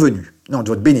revenu, non, de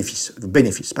votre bénéfice,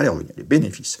 pas les revenus, les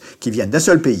bénéfices, qui viennent d'un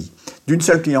seul pays, d'une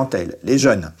seule clientèle, les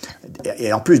jeunes,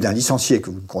 et en plus d'un licencié que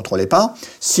vous ne contrôlez pas,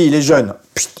 si les jeunes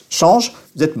changent,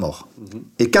 vous êtes mort.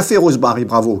 Et qu'a fait Rosemary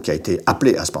Bravo, qui a été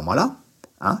appelée à ce moment-là,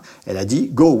 elle a dit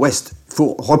 « Go West ». Il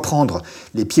faut reprendre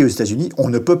les pieds aux États-Unis. On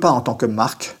ne peut pas, en tant que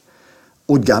marque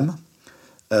haut de gamme,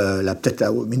 peut-être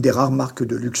une des rares marques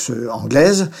de luxe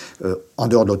anglaises, en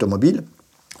dehors de l'automobile,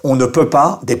 on ne peut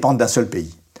pas dépendre d'un seul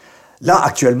pays. Là,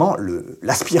 actuellement,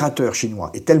 l'aspirateur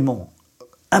chinois est tellement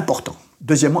important.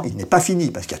 Deuxièmement, il n'est pas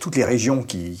fini, parce qu'il y a toutes les régions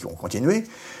qui ont continué,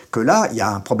 que là, il y a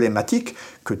une problématique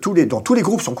dont tous les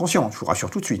groupes sont conscients, je vous rassure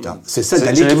tout de suite. C'est celle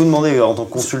j'allais vous demander, en tant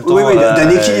que consultant... Oui, d'un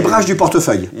équilibrage du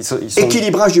portefeuille.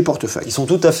 Équilibrage du portefeuille. Ils sont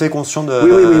tout à fait conscients du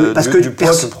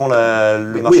poids que prend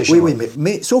le marché chinois. Oui,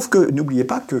 mais sauf que, n'oubliez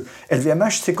pas que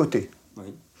LVMH, c'est coté.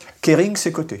 Oui. Kering,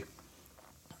 c'est coté.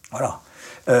 Voilà.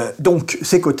 Donc,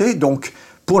 c'est coté, donc...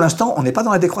 Pour l'instant, on n'est pas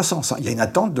dans la décroissance. Il y a une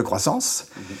attente de croissance.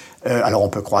 Alors, on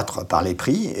peut croître par les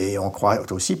prix et on croît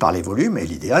aussi par les volumes. Et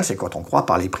l'idéal, c'est quand on croît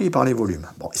par les prix et par les volumes.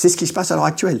 Bon, c'est ce qui se passe à l'heure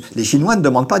actuelle. Les Chinois ne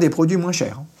demandent pas des produits moins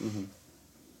chers.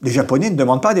 Les Japonais ne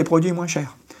demandent pas des produits moins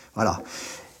chers. Voilà.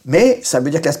 Mais ça veut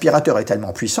dire que l'aspirateur est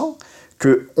tellement puissant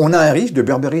qu'on a un risque de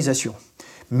burberisation.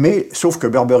 Mais, sauf que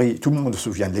Burberry, tout le monde se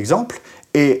souvient de l'exemple,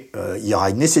 et il y aura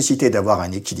une nécessité d'avoir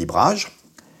un équilibrage.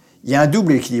 Il y a un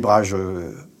double équilibrage,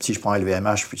 si je prends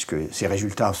LVMH, puisque ces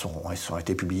résultats ont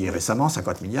été publiés récemment,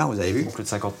 50 milliards, vous avez vu ? Plus de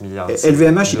 50 milliards.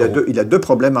 LVMH, il a 2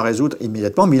 problèmes à résoudre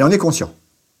immédiatement, mais il en est conscient.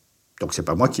 Donc c'est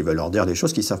pas moi qui veux leur dire des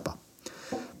choses qu'ils ne savent pas.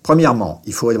 Premièrement,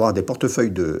 il faut avoir des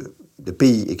portefeuilles de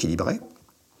pays équilibrés.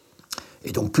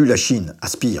 Et donc plus la Chine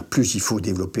aspire, plus il faut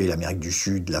développer l'Amérique du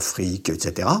Sud, l'Afrique,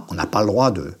 etc. On n'a pas le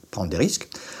droit de prendre des risques.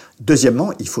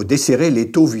 Deuxièmement, il faut desserrer les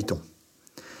taux Vuitton.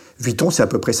 Vuitton, c'est à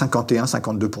peu près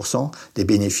 51-52% des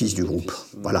bénéfices du groupe.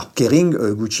 Voilà. Kering,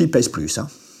 Gucci pèse plus,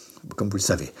 comme vous le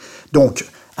savez. Donc,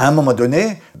 à un moment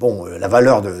donné, la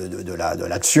valeur de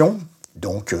l'action,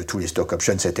 donc tous les stock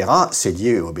options, etc., c'est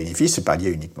lié aux bénéfices, c'est pas lié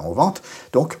uniquement aux ventes.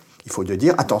 Donc, il faut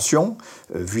dire, attention,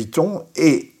 Vuitton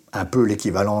est un peu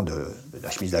l'équivalent de la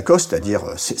chemise Lacoste, c'est-à-dire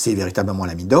c'est véritablement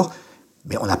la mine d'or,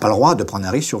 mais on n'a pas le droit de prendre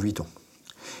un risque sur Vuitton.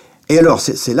 Et alors,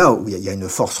 c'est là où il y a une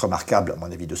force remarquable, à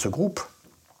mon avis, de ce groupe,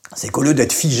 c'est qu'au lieu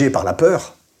d'être figés par la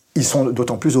peur, ils sont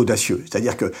d'autant plus audacieux.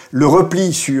 C'est-à-dire que le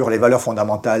repli sur les valeurs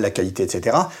fondamentales, la qualité,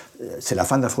 etc., c'est la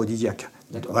fin de l'aphrodisiaque.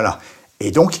 Voilà.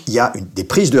 Et donc, il y a des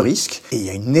prises de risques et il y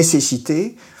a une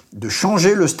nécessité de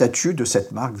changer le statut de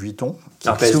cette marque Vuitton.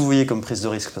 Alors, qu'est-ce que vous voyez comme prise de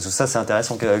risque ? Parce que ça, c'est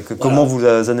intéressant. Comment vous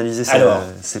analysez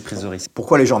ces prises de risque ?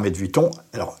 Pourquoi les gens mettent Vuitton ?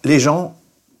 Alors, les gens...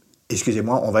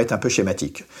 Excusez-moi, on va être un peu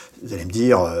schématique. Vous allez me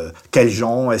dire, quels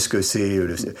gens ? Est-ce que c'est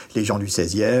les gens du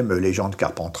 16e, les gens de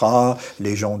Carpentras,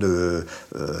 les gens de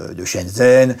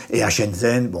Shenzhen ? Et à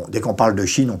Shenzhen, dès qu'on parle de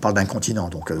Chine, on parle d'un continent.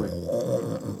 Donc,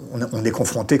 on est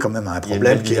confronté quand même à un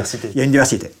problème. Il y a une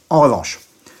diversité. En revanche,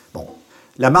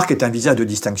 la marque est un visa de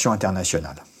distinction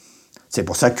internationale. C'est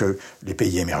pour ça que les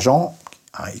pays émergents,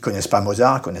 ils ne connaissent pas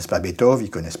Mozart, ils ne connaissent pas Beethoven, ils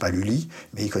ne connaissent pas Lully,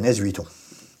 mais ils connaissent Vuitton.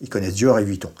 Ils connaissent Dior et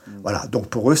Vuitton. Voilà. Donc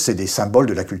pour eux, c'est des symboles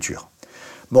de la culture.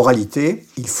 Moralité,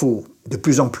 il faut de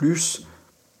plus en plus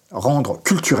rendre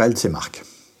culturelles ces marques.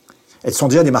 Elles sont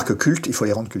déjà des marques cultes, il faut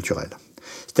les rendre culturelles.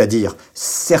 C'est-à-dire,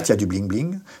 certes, il y a du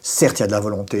bling-bling, certes, il y a de la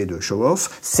volonté de show-off,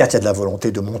 certes, il y a de la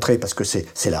volonté de montrer parce que c'est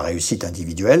la réussite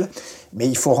individuelle, mais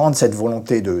il faut rendre cette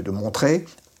volonté de montrer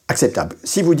acceptable.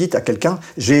 Si vous dites à quelqu'un,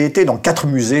 j'ai été dans 4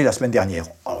 musées la semaine dernière,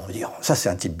 on va dire, ça c'est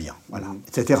un type bien, voilà,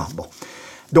 etc. Bon.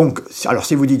 Donc, alors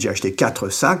si vous dites, j'ai acheté 4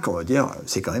 sacs, on va dire,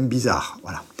 c'est quand même bizarre,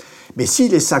 voilà. Mais si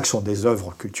les sacs sont des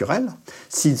œuvres culturelles,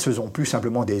 s'ils ne sont plus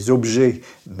simplement des objets,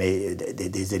 mais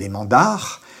des éléments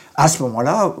d'art, à ce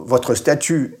moment-là, votre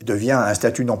statut devient un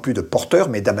statut non plus de porteur,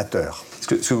 mais d'amateur. Ce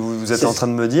que vous êtes en train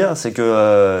de me dire, c'est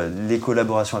que les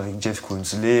collaborations avec Jeff Koons,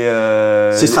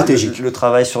 c'est stratégique. Le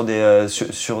travail sur des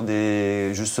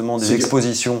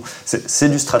expositions, c'est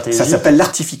du stratégique. Ça s'appelle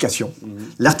l'artification.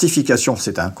 L'artification,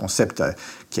 c'est un concept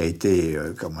qui a été,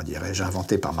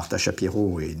 inventé par Martha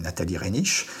Shapiro et Nathalie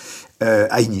Heinisch.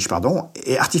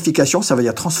 Et artification, ça veut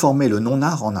dire transformer le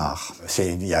non-art en art.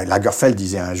 Lagerfeld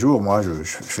disait un jour, moi je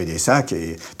fais des sacs,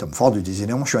 et Tom Ford disait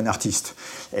non, je suis un artiste.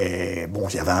 Et bon,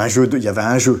 il y avait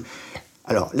un jeu.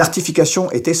 Alors, l'artification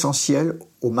est essentielle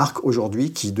aux marques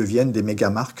aujourd'hui qui deviennent des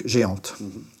méga-marques géantes.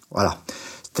 Voilà.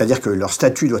 C'est-à-dire que leur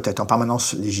statut doit être en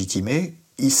permanence légitimé,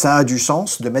 et ça a du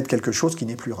sens de mettre quelque chose qui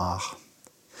n'est plus rare.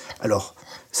 Alors,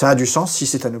 ça a du sens si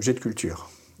c'est un objet de culture,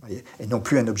 voyez, et non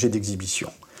plus un objet d'exhibition.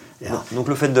 Donc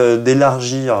le fait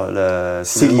d'élargir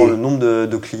le nombre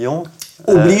de clients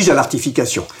oblige à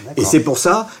l'artification. Et c'est pour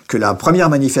ça que la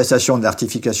première manifestation de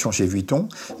l'artification chez Vuitton,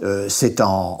 c'est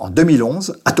en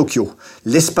 2011 à Tokyo.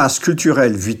 L'espace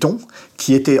culturel Vuitton,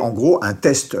 qui était en gros un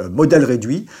test modèle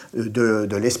réduit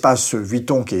de l'espace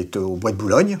Vuitton qui est au Bois de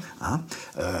Boulogne,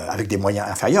 avec des moyens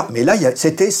inférieurs. Mais là,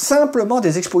 c'était simplement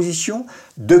des expositions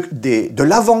de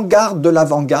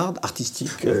l'avant-garde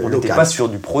artistique on locale. n'était pas sur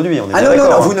du produit, on était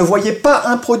non, vous ne voyez pas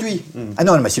un produit. Ah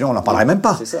non, mais sinon on n'en parlerait même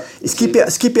pas. Et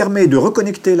ce qui permet de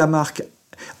reconnecter la marque.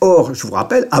 Or, je vous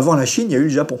rappelle, avant la Chine, il y a eu le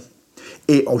Japon.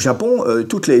 Et au Japon,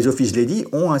 toutes les office ladies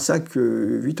ont un sac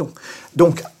Vuitton.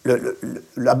 Donc,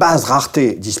 la base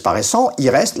rareté disparaissant, il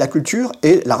reste la culture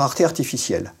et la rareté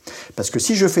artificielle. Parce que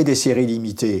si je fais des séries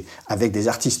limitées avec des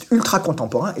artistes ultra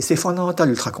contemporains, et c'est fondamental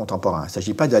ultra contemporain, il ne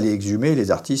s'agit pas d'aller exhumer les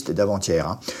artistes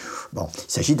d'avant-hier. Bon,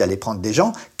 il s'agit d'aller prendre des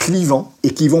gens clivants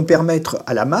et qui vont permettre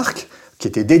à la marque, qui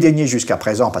était dédaignée jusqu'à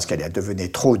présent parce qu'elle devenait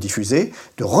trop diffusée,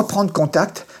 de reprendre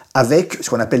contact avec ce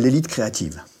qu'on appelle l'élite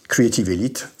créative. Creative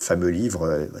Elite, fameux livre.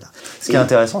 Voilà. Ce qui est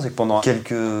intéressant, c'est que pendant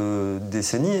quelques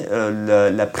décennies,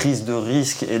 la prise de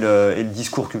risque et le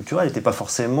discours culturel n'était pas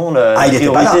forcément la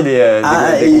priorité des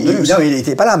groupes de luxe. Non, il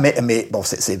n'était pas là, mais bon,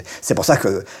 c'est pour ça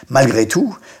que malgré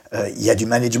tout, il y a du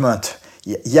management.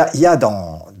 Il y a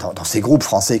dans ces groupes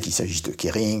français, qu'il s'agisse de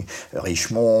Kering,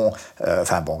 Richemont,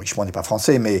 Richemont n'est pas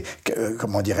français, mais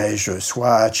comment dirais-je,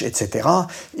 Swatch, etc.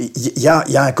 Il y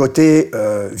a un côté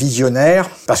visionnaire,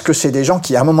 parce que c'est des gens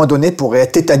qui, à un moment donné, pourraient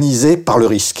être tétanisés par le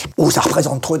risque. Oh, ça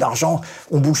représente trop d'argent,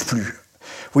 on bouge plus.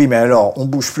 Oui, mais alors, on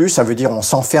bouge plus, ça veut dire on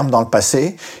s'enferme dans le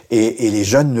passé, et les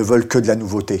jeunes ne veulent que de la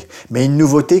nouveauté. Mais une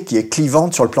nouveauté qui est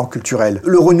clivante sur le plan culturel.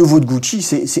 Le renouveau de Gucci,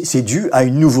 c'est dû à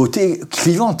une nouveauté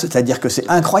clivante, c'est-à-dire que c'est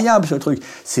incroyable ce truc.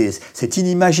 C'est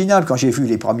inimaginable. Quand j'ai vu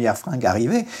les premières fringues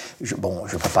arriver, je ne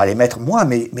peux pas les mettre moi,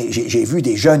 mais j'ai vu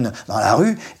des jeunes dans la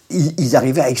rue, ils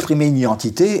arrivaient à exprimer une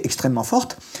identité extrêmement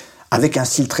forte, avec un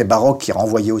style très baroque qui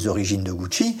renvoyait aux origines de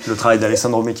Gucci. Le travail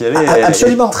d'Alessandro Michele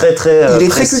absolument. Est très il est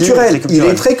précis, culturel. Il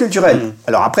est très culturel.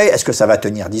 Alors après, est-ce que ça va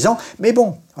tenir 10 ans? Mais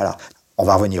bon, voilà. On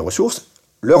va revenir aux sources.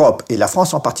 L'Europe, et la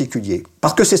France en particulier,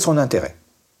 parce que c'est son intérêt,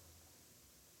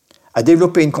 a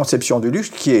développé une conception du luxe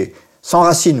qui est sans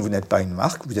racine, vous n'êtes pas une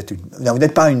marque, vous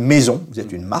n'êtes pas une maison, vous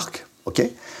êtes une marque. Ok.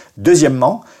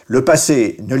 Deuxièmement, le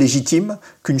passé ne légitime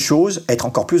qu'une chose, être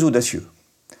encore plus audacieux.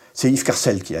 C'est Yves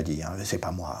Kercel qui l'a dit, c'est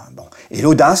pas moi. Bon. Et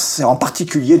l'audace, c'est en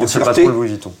particulier de flirter. Ancien patron de Louis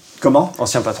Vuitton. Comment ?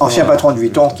 Ancien patron de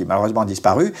Vuitton, qui malheureusement a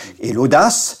disparu. Et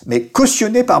l'audace, mais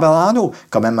cautionnée par Bernard Arnault,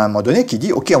 quand même à un moment donné, qui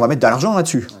dit, OK, on va mettre de l'argent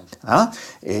là-dessus.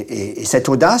 Et cette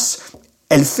audace,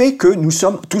 elle fait que nous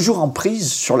sommes toujours en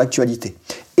prise sur l'actualité.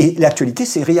 Et l'actualité,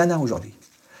 c'est Rihanna aujourd'hui.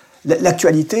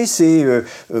 L'actualité, c'est,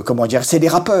 c'est les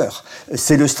rappeurs,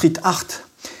 c'est le street art.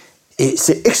 Et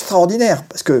c'est extraordinaire,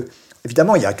 parce que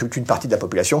évidemment, il y a toute une partie de la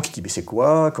population qui dit « mais c'est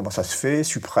quoi ? Comment ça se fait ?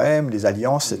 Suprême, les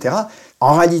alliances, etc. »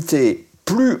 En réalité,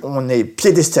 plus on est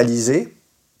piédestalisé,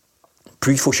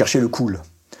 plus il faut chercher le cool.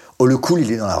 Oh, le cool,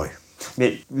 il est dans la rue.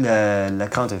 Mais la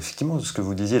crainte, effectivement, de ce que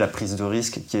vous disiez, la prise de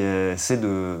risque, c'est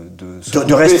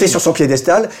de rester sur son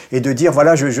piédestal et de dire,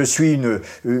 voilà, je suis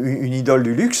une idole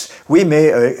du luxe. Oui,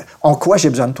 mais en quoi j'ai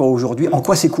besoin de toi aujourd'hui ? En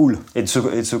quoi c'est cool ? Et de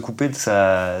se couper de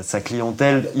sa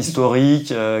clientèle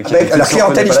historique. La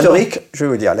clientèle historique, je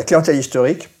veux dire, la clientèle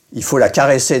historique, il faut la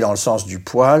caresser dans le sens du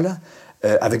poil,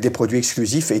 avec des produits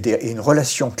exclusifs et une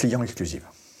relation client exclusive.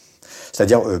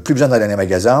 C'est-à-dire, plus besoin d'aller dans les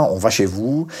magasins, on va chez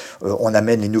vous, on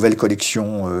amène les nouvelles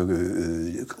collections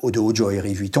de haute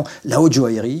joaillerie Vuitton. La haute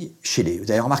joaillerie,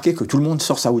 vous avez remarqué que tout le monde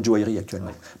sort sa haute joaillerie actuellement.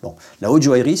 Ouais. Bon, la haute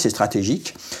joaillerie, c'est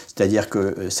stratégique, c'est-à-dire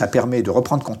que ça permet de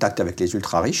reprendre contact avec les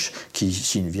ultra-riches, qui,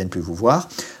 s'ils ne viennent plus vous voir,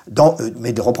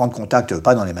 mais de reprendre contact,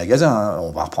 pas dans les magasins, hein,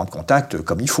 on va reprendre contact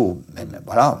comme il faut. Même,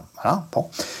 voilà, bon.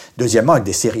 Deuxièmement, avec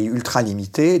des séries ultra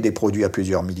limitées, des produits à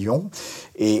plusieurs millions,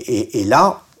 et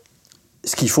là,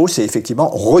 ce qu'il faut, c'est effectivement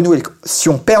renouer. Si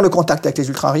on perd le contact avec les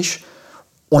ultra-riches,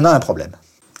 on a un problème.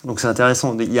 Donc c'est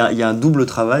intéressant. Il y a un double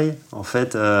travail, en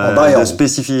fait, de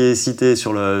spécificité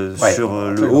sur le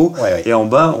haut. Ouais. Et en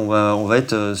bas, on va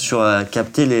être sur à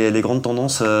capter les grandes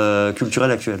tendances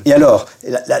culturelles actuelles. Et alors,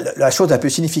 la chose un peu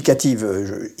significative,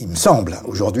 il me semble,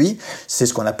 aujourd'hui, c'est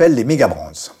ce qu'on appelle les méga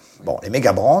brands. Bon, les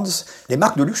méga brands, les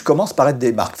marques de luxe commencent par être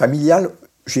des marques familiales,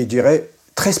 je dirais,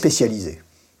 très spécialisées.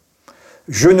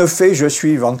 Je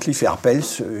suis Van Cleef & Arpels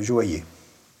joaillier.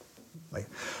 Oui.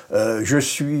 Je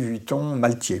suis Vuitton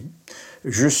Maltier.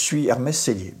 Je suis Hermès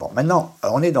Sellier. Bon, maintenant,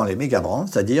 on est dans les méga brands,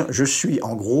 c'est-à-dire je suis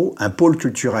en gros un pôle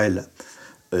culturel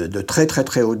de très très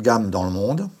très haut de gamme dans le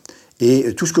monde,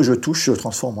 et tout ce que je touche, je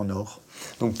transforme en or.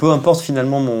 Donc peu importe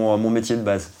finalement mon métier de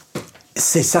base.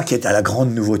 C'est ça qui est à la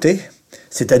grande nouveauté.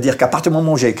 C'est-à-dire qu'à partir du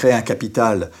moment où j'ai créé un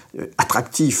capital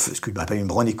attractif, ce qu'on appelle une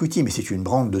brand equity, mais c'est une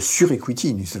brand de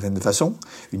sur-equity d'une certaine façon,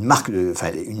 une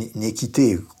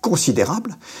équité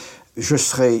considérable, je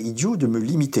serais idiot de me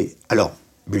limiter. Alors,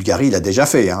 Bulgari l'a déjà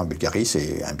fait. Hein. Bulgari,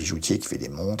 c'est un bijoutier qui fait des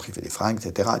montres, il fait des fringues,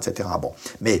 etc. etc. Bon.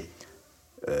 Mais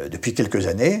depuis quelques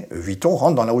années, Vuitton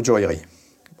rentre dans la haute joaillerie.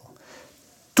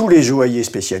 Tous les joailliers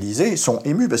spécialisés sont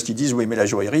émus parce qu'ils disent « oui, mais la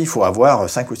joaillerie, il faut avoir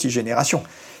 5 ou 6 générations ».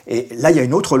 Et là, il y a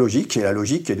une autre logique, qui est la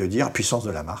logique qui est de dire puissance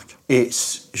de la marque. Et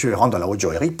je rentre dans la haute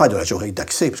joaillerie, pas de la joaillerie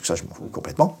d'accès, parce que ça, je m'en fous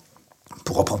complètement,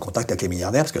 pour reprendre contact avec les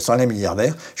milliardaires, parce que sans les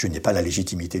milliardaires, je n'ai pas la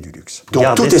légitimité du luxe.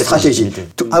 Donc tout est stratégique.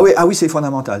 Ah oui, c'est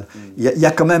fondamental. Il y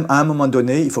a quand même, à un moment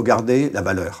donné, il faut garder la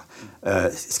valeur,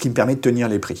 ce qui me permet de tenir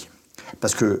les prix.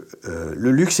 Parce que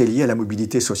le luxe est lié à la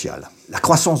mobilité sociale. La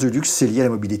croissance du luxe, c'est lié à la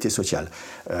mobilité sociale.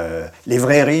 Les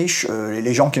vrais riches,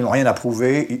 les gens qui n'ont rien à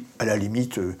prouver, à la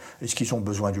limite, est-ce qu'ils ont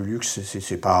besoin du luxe ?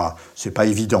 C'est pas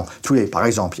évident. Par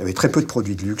exemple, il y avait très peu de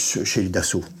produits de luxe chez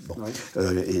Dassault. Bon.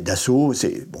 Ouais. Et Dassault,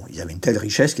 ils avaient une telle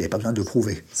richesse qu'ils n'avaient pas besoin de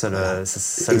prouver. Ça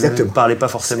ne parlait pas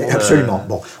forcément. Absolument.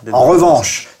 Bon. En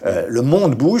revanche, le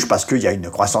monde bouge parce qu'il y a une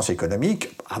croissance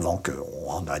économique, avant qu'on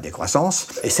rentre dans la décroissance.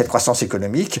 Et cette croissance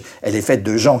économique, elle est faite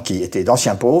de gens qui étaient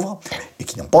d'anciens pauvres et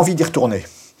qui n'ont pas envie d'y retourner.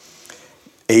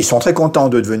 Et ils sont très contents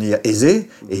de devenir aisés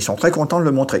et ils sont très contents de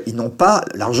le montrer. Ils n'ont pas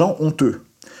l'argent honteux.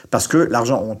 Parce que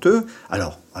l'argent honteux,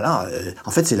 alors voilà,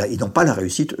 en fait, ils n'ont pas la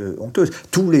réussite honteuse.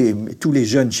 Tous les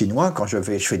jeunes Chinois, quand je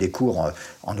fais des cours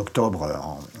en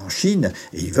octobre en Chine,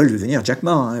 et ils veulent devenir Jack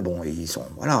Ma. Hein, bon, ils sont,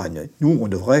 voilà, nous, on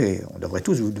devrait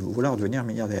tous vouloir devenir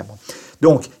milliardaires. Bon.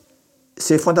 Donc,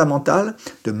 c'est fondamental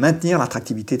de maintenir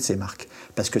l'attractivité de ces marques.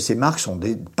 Parce que ces marques sont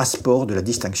des passeports de la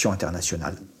distinction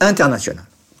internationale.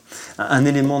 Un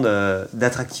élément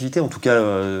d'attractivité, en tout cas,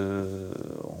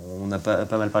 on a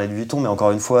pas mal parlé de Vuitton, mais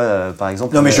encore une fois, par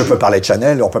exemple... Non, mais je peux parler de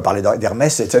Chanel, on peut parler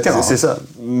d'Hermès, etc. C'est ça.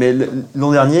 Mais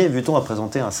l'an dernier, Vuitton a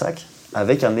présenté un sac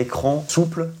avec un écran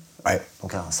souple. Ouais.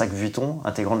 Donc un sac Vuitton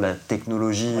intégrant de la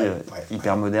technologie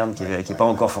hyper moderne qui n'est pas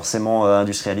encore forcément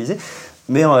industrialisée,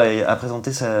 mais a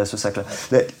présenté ce sac-là.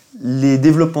 Les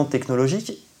développements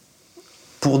technologiques,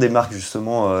 pour des marques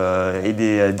justement et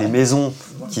des maisons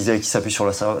qui s'appuient sur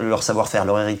leur savoir-faire,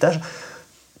 leur héritage,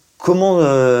 comment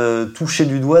toucher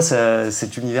du doigt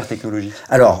cet univers technologique ?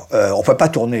 Alors, on ne peut pas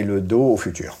tourner le dos au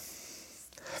futur.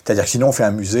 C'est-à-dire que sinon on fait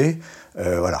un musée,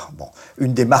 voilà. Bon.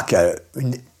 Une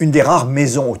des rares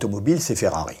maisons automobiles, c'est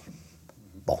Ferrari.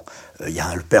 Bon, il y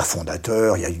a le père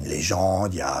fondateur, il y a une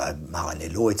légende, il y a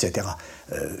Maranello, etc.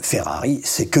 Ferrari,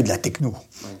 c'est que de la techno.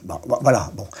 Bon,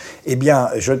 voilà. Bon. Eh bien,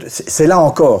 c'est là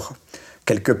encore,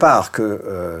 quelque part,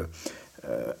 que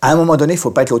à un moment donné, il ne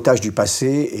faut pas être l'otage du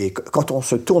passé, et quand on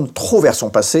se tourne trop vers son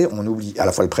passé, on oublie à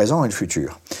la fois le présent et le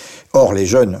futur. Or, les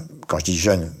jeunes, quand je dis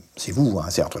jeunes, c'est vous, hein,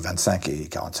 c'est entre 25 et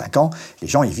 45 ans, les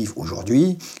gens, ils vivent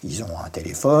aujourd'hui, ils ont un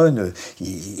téléphone,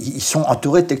 ils sont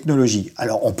entourés de technologie.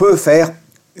 Alors, on peut faire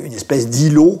une espèce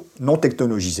d'îlot non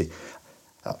technologisé.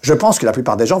 Alors, je pense que la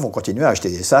plupart des gens vont continuer à acheter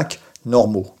des sacs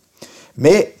normaux.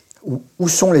 Mais où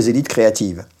sont les élites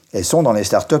créatives ? Elles sont dans les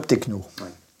startups techno. Ouais.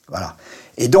 Voilà.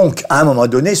 Et donc, à un moment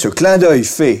donné, ce clin d'œil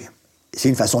fait, c'est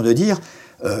une façon de dire,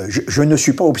 Je ne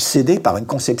suis pas obsédé par une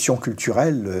conception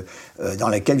culturelle dans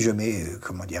laquelle je mets,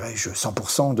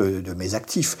 100% de mes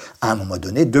actifs. À un moment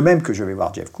donné, de même que je vais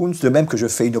voir Jeff Koons, de même que je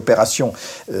fais une opération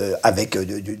avec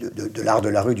de l'art de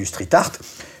la rue, du street art,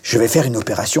 je vais faire une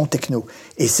opération techno.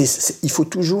 Et il faut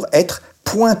toujours être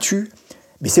pointu.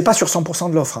 Mais c'est pas sur 100%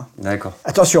 de l'offre. Hein. D'accord.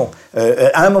 Attention,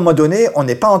 à un moment donné, on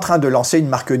n'est pas en train de lancer une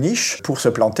marque niche pour se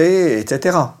planter,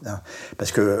 etc.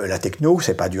 Parce que la techno,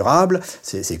 c'est pas durable.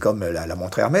 C'est comme la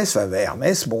montre Hermès. Enfin,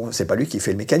 Hermès, bon, c'est pas lui qui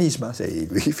fait le mécanisme, hein, c'est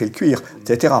lui qui fait le cuir,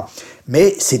 etc.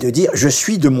 Mais c'est de dire, je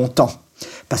suis de mon temps.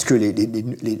 Parce que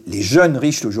les jeunes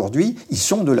riches d'aujourd'hui, ils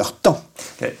sont de leur temps.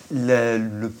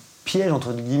 Le piège,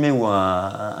 entre guillemets, ou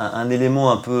un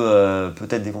élément un peu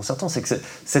peut-être déconcertant, c'est que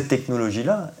cette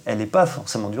technologie-là, elle n'est pas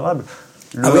forcément durable.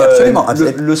 Oui, absolument.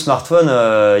 Le smartphone,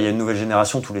 il y a une nouvelle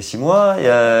génération tous les 6 mois. Il y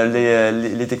a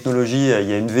les technologies, il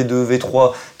y a une V2,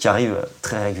 V3 qui arrivent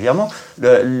très régulièrement.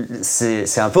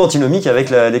 C'est un peu antinomique avec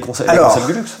les concepts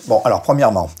du luxe. Bon, alors,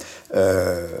 premièrement,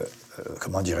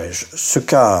 comment dirais-je,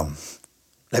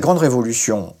 la grande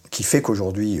révolution qui fait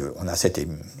qu'aujourd'hui, on a cet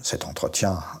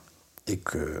entretien, et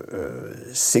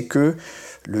c'est que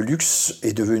le luxe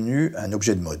est devenu un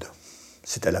objet de mode.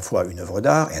 C'est à la fois une œuvre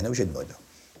d'art et un objet de mode.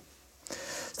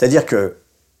 C'est-à-dire que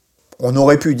on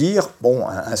aurait pu dire, bon,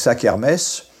 un sac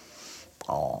Hermès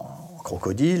en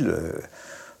crocodile,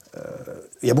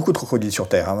 il y a beaucoup de crocodiles sur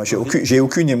Terre. Hein. Moi, j'ai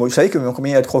aucune émotion. Vous savez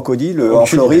combien il y a de crocodiles en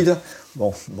Floride ?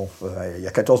 Bon, il y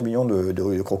a 14 millions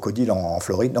de crocodiles en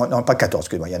Floride. Non, pas 14,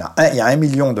 excusez-moi. Il y a 1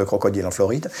 million de crocodiles en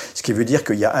Floride, ce qui veut dire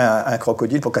qu'il y a un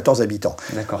crocodile pour 14 habitants.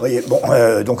 D'accord. Vous voyez, bon,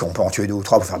 donc on peut en tuer 2 ou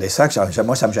 3 pour faire des sacs.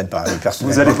 Moi, ça me gêne pas,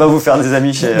 personnellement. Vous n'allez pas vous faire des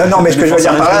amis chez... Non, mais ce que je veux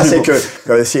dire par là, c'est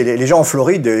que si les gens en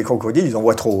Floride, les crocodiles, ils en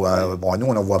voient trop. Hein. Bon, nous,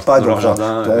 on n'en voit pas, donc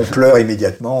on pleure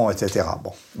immédiatement, etc.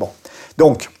 Bon.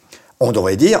 Donc, on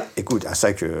devrait dire, écoute, un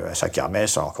sac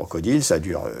Hermès en crocodile, ça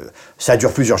dure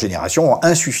plusieurs générations,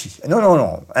 un suffit.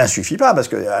 Non, un suffit pas, parce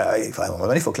que à un moment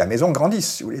donné, il faut que la maison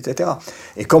grandisse, si vous voulez, etc.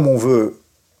 Et comme on veut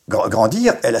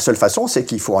grandir, la seule façon, c'est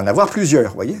qu'il faut en avoir plusieurs,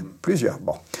 vous voyez, plusieurs.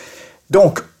 Bon.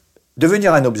 Donc,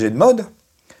 devenir un objet de mode,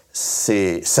 ça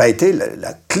a été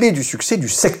la clé du succès du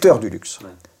secteur du luxe. Ouais.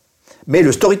 Mais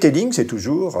le storytelling, c'est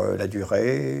toujours la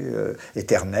durée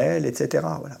éternelle, etc.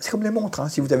 Voilà. C'est comme les montres. Hein.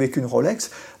 Si vous n'avez qu'une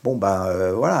Rolex,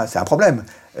 voilà, c'est un problème.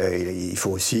 Il faut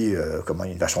aussi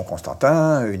une Vacheron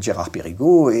Constantin, une Gérard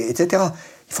Périgaud, etc.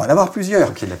 Il faut en avoir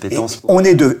plusieurs. Okay, la pétence.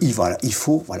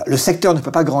 Voilà. Le secteur ne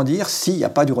peut pas grandir s'il n'y a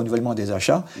pas du renouvellement des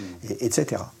achats,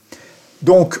 etc.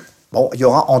 Donc, bon, il y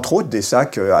aura entre autres des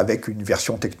sacs avec une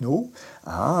version techno,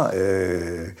 hein,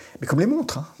 mais comme les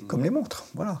montres,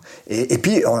 voilà. Et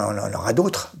puis on en aura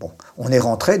d'autres. Bon, on est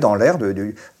rentré dans l'ère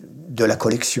de la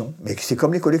collection, mais c'est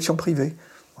comme les collections privées,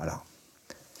 voilà.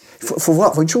 Il faut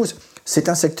voir une chose, c'est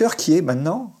un secteur qui est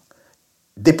maintenant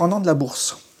dépendant de la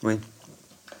bourse. Oui.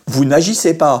 Vous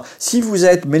n'agissez pas. Si vous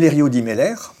êtes Mellerio di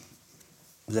Meller,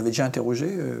 vous avez déjà interrogé.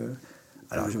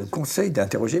 Alors je vous conseille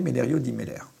d'interroger Mellerio di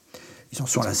Meller. Ils sont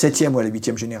sur la 7e ou la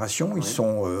 8e génération, ils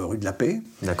sont rue de la Paix.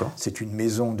 D'accord. C'est une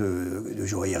maison de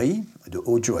joaillerie, de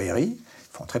haute joaillerie.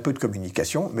 Ils font très peu de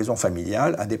communication, maison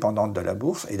familiale, indépendante de la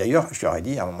bourse. Et d'ailleurs, je leur ai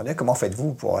dit à un moment donné, comment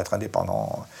faites-vous pour être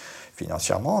indépendant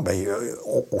financièrement ?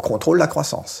 On contrôle la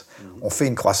croissance. On fait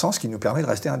une croissance qui nous permet de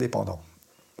rester indépendant.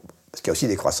 Parce qu'il y a aussi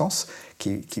des croissances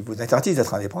qui vous interdisent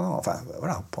d'être indépendant. Enfin,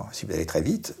 voilà, si vous allez très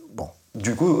vite, bon.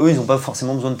 Du coup, eux, ils n'ont pas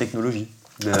forcément besoin de technologie.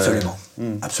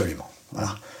 Absolument.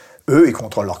 Voilà. Eux, ils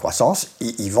contrôlent leur croissance,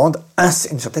 ils vendent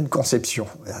une certaine conception.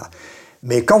 Voilà.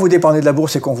 Mais quand vous dépendez de la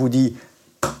bourse et qu'on vous dit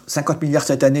 50 milliards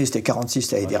cette année, c'était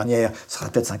 46 l'année dernière, ce sera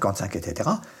peut-être 55, etc.,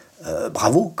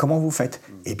 bravo, comment vous faites ?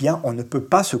 Eh bien, on ne peut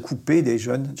pas se couper des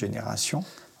jeunes générations.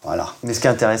 Voilà. Mais ce qui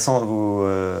est intéressant,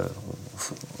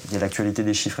 il y a l'actualité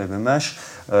des chiffres MMH,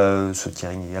 ce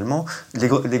Kering également.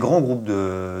 Les grands groupes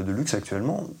de luxe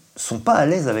actuellement ne sont pas à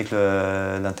l'aise avec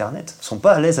l'Internet, ne sont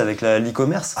pas à l'aise avec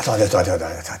l'e-commerce. Attendez.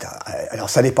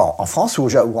 Alors ça dépend. En France ou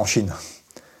en Chine ?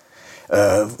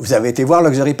 Vous avez été voir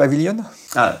Luxury Pavilion ?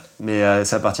 Ah, mais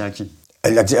ça appartient à qui ?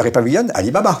 Luxury Pavilion,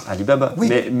 Alibaba.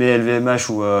 Oui. Mais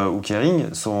LVMH ou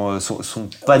Kering sont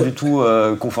pas du tout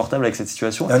confortables avec cette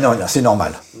situation. Non, c'est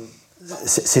normal.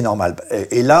 C'est normal.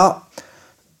 Et là,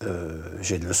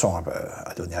 j'ai une leçon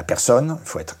à donner à personne. Il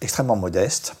faut être extrêmement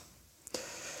modeste.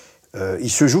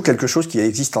 Il se joue quelque chose qui est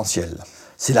existentiel.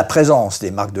 C'est la présence des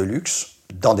marques de luxe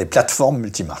dans des plateformes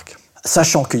multimarques.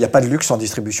 Sachant qu'il n'y a pas de luxe sans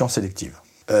distribution sélective.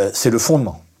 C'est le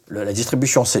fondement. La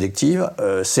distribution sélective,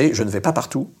 c'est je ne vais pas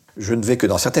partout, je ne vais que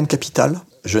dans certaines capitales,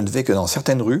 je ne vais que dans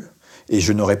certaines rues, et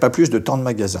je n'aurai pas plus de temps de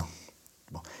magasins.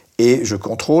 Bon. Et je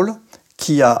contrôle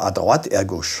qui y a à droite et à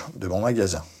gauche de mon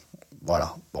magasin.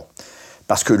 Voilà. Bon.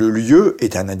 Parce que le lieu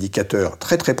est un indicateur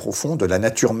très très profond de la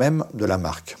nature même de la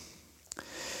marque.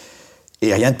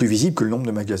 Et rien de plus visible que le nombre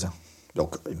de magasins.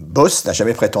 Donc Boss n'a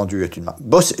jamais prétendu être une marque.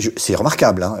 Boss, c'est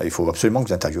remarquable, hein, il faut absolument que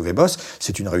vous interviewez Boss,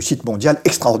 c'est une réussite mondiale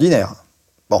extraordinaire.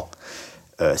 Bon,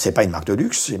 c'est pas une marque de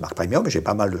luxe, c'est une marque premium, j'ai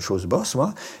pas mal de choses Boss,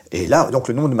 moi. Et là, donc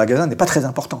le nombre de magasins n'est pas très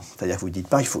important. C'est-à-dire que vous ne dites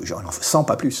pas, j'en en fais 100,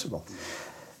 pas plus. Bon.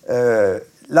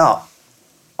 Là,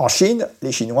 en Chine,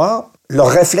 les Chinois, leur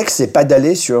réflexe, c'est pas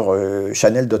d'aller sur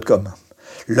Chanel.com.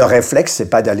 Leur réflexe, c'est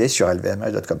pas d'aller sur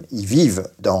LVMH.com. Ils vivent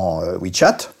dans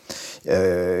WeChat,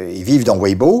 ils vivent dans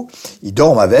Weibo, ils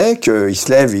dorment avec, ils se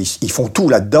lèvent, ils font tout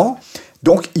là-dedans.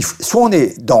 Donc, soit on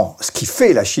est dans ce qui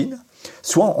fait la Chine,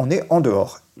 soit on est en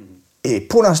dehors. Et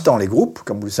pour l'instant, les groupes,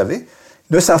 comme vous le savez,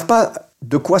 ne savent pas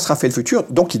de quoi sera fait le futur,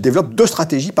 donc ils développent 2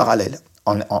 stratégies parallèles.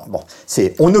 On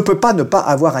ne peut pas ne pas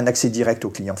avoir un accès direct au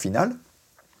client final,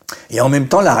 et en même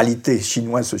temps, la réalité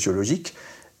chinoise sociologique,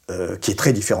 qui est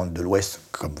très différente de l'Ouest,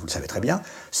 comme vous le savez très bien,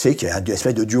 c'est qu'il y a une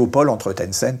espèce de duopole entre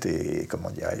Tencent et, comment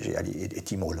dirais-je, et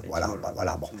Tmall.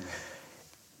 Voilà, bon.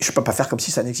 Je ne peux pas faire comme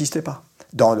si ça n'existait pas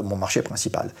dans mon marché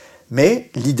principal.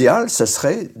 Mais l'idéal, ce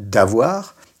serait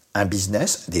d'avoir un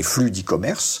business, des flux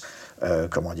d'e-commerce,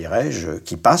 comment dirais-je,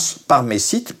 qui passent par mes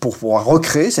sites pour pouvoir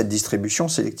recréer cette distribution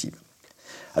sélective.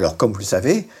 Alors, comme vous le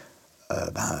savez,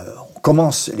 on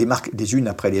commence, les marques les unes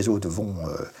après les autres vont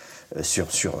sur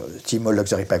Tmall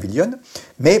Luxury Pavilion,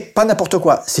 mais pas n'importe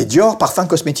quoi. C'est Dior Parfum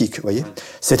Cosmétique, vous voyez.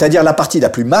 C'est-à-dire la partie la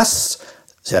plus masse,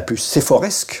 c'est la plus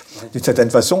séphoresque, d'une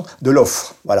certaine façon, de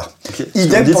l'offre. Voilà. Okay.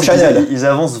 Idem pour Chanel. Ils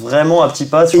avancent vraiment à petits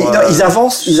pas sur... Ils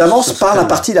avancent par la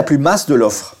partie la plus masse de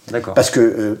l'offre. D'accord. Parce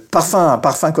que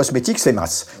parfum cosmétique, c'est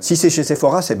masse. Si c'est chez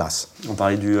Sephora, c'est masse. On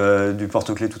parlait du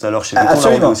porte-clés tout à l'heure chez Guyot.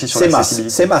 Absolument, aussi sur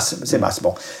l'accessibilité. C'est masse.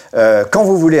 Bon. Quand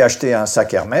vous voulez acheter un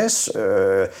sac Hermès,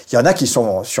 il y en a qui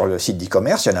sont sur le site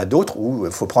d'e-commerce, il y en a d'autres où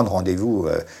il faut prendre rendez-vous,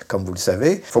 comme vous le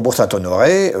savez. Faubourg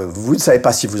Saint-Honoré, vous ne savez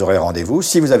pas si vous aurez rendez-vous.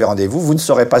 Si vous avez rendez-vous, vous ne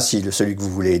saurez pas si celui que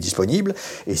vous voulez est disponible.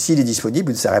 Et s'il est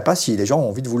disponible, vous ne saurez pas si les gens ont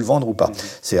envie de vous le vendre ou pas.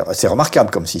 C'est remarquable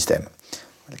comme système.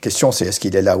 La question, c'est est-ce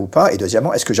qu'il est là ou pas? Et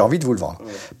deuxièmement, est-ce que j'ai envie de vous le vendre?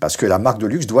 Parce que la marque de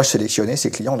luxe doit sélectionner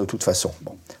ses clients de toute façon.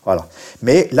 Bon, voilà.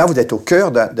 Mais là, vous êtes au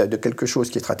cœur de quelque chose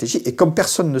qui est stratégique. Et comme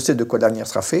personne ne sait de quoi l'avenir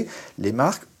sera fait, les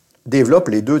marques développent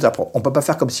les deux approches. On ne peut pas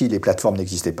faire comme si les plateformes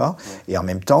n'existaient pas. Et en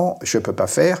même temps, je ne peux pas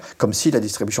faire comme si la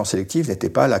distribution sélective n'était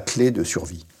pas la clé de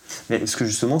survie. Mais est-ce que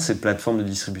justement, ces plateformes de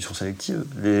distribution sélective,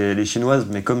 les chinoises,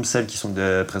 mais comme celles qui sont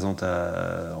présentes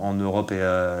en Europe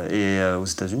et aux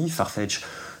États-Unis, Farfetch,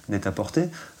 Net-à-Porter,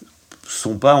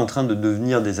 sont pas en train de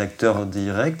devenir des acteurs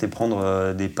directs et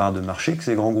prendre des parts de marché que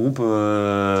ces grands groupes...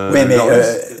 oui, mais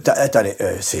attendez,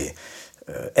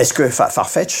 est-ce que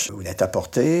Farfetch ou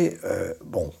Net-à-Porter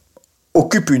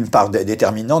occupe une part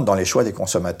déterminante dans les choix des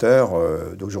consommateurs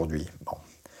d'aujourd'hui? Bon.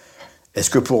 Est-ce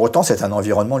que pour autant c'est un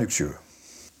environnement luxueux?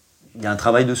 Il y a un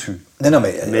travail dessus. Non,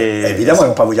 mais évidemment, ils ne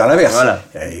vont pas vous dire l'inverse. Voilà.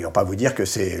 Ils ne vont pas vous dire que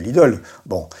c'est l'idole.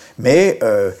 Bon. Mais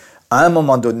à un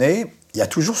moment donné, il y a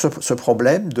toujours ce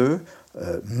problème de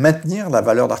maintenir la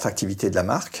valeur d'attractivité de la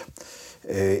marque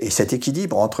et cet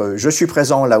équilibre entre je suis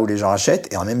présent là où les gens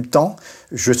achètent et en même temps,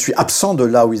 je suis absent de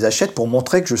là où ils achètent pour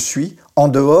montrer que je suis en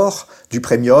dehors du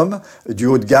premium, du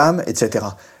haut de gamme, etc.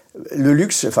 Le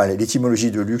luxe, enfin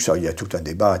l'étymologie de luxe, il y a tout un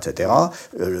débat, etc.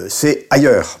 C'est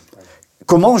ailleurs.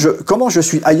 Comment je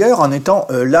suis ailleurs en étant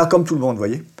là comme tout le monde, vous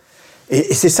voyez?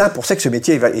 Et c'est ça, pour ça que ce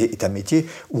métier est un métier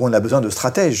où on a besoin de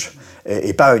stratèges,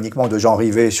 et pas uniquement de gens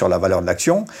rivés sur la valeur de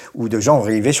l'action, ou de gens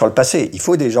rivés sur le passé. Il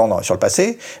faut des gens sur le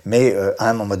passé, mais à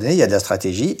un moment donné, il y a de la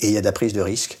stratégie et il y a de la prise de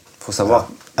risque. Il faut savoir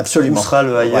absolument où sera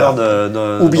le ailleurs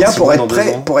ou bien pour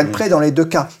être prêt dans les deux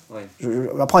cas. Ouais. Je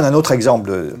vais prendre un autre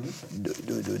exemple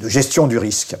de gestion du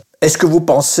risque. Est-ce que vous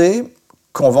pensez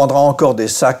qu'on vendra encore des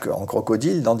sacs en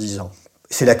crocodile dans 10 ans?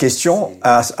 C'est la question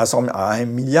à 1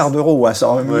 milliard d'euros ou à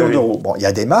 100 millions d'euros. Bon, il y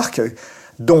a des marques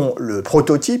dont le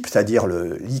prototype, c'est-à-dire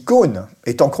l'icône,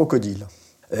 est en crocodile.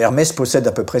 Hermès possède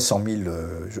à peu près 100 000,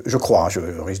 je crois, je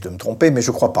risque de me tromper, mais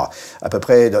je ne crois pas, à peu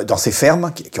près dans ces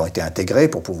fermes qui ont été intégrées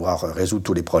pour pouvoir résoudre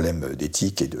tous les problèmes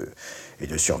d'éthique et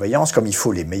de surveillance, comme il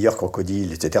faut les meilleurs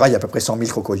crocodiles, etc. Il y a à peu près 100 000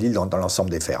 crocodiles dans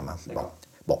l'ensemble des fermes.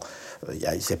 Bon.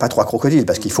 C'est pas 3 crocodiles,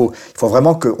 parce qu'il faut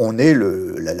vraiment qu'on ait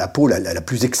la peau la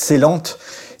plus excellente,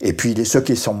 et puis ceux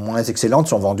qui sont moins excellentes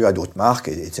sont vendus à d'autres marques,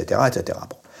 etc. etc.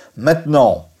 Bon.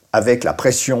 Maintenant, avec la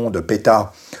pression de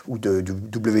PETA ou de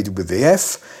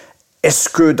WWF, est-ce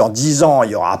que dans 10 ans, il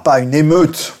n'y aura pas une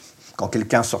émeute quand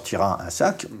quelqu'un sortira un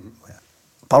sac?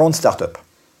 Parlons de start-up.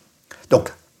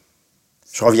 Donc,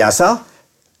 je reviens à ça,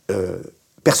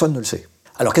 personne ne le sait.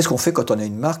 Alors qu'est-ce qu'on fait quand on a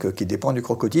une marque qui dépend du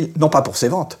crocodile? Non pas pour ses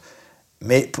ventes,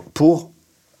 mais pour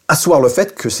asseoir le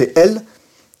fait que c'est elle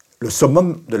le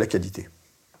summum de la qualité.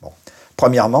 Bon.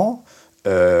 Premièrement,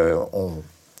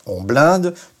 on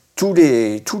blinde tous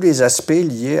les aspects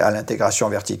liés à l'intégration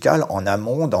verticale en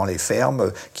amont dans les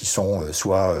fermes qui sont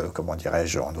soit,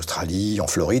 en Australie, en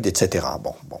Floride, etc.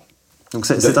 Bon. Donc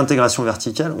cette intégration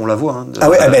verticale, on la voit. Hein,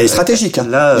 elle est stratégique. Hein.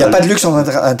 Là, il n'y a pas de luxe en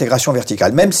intégration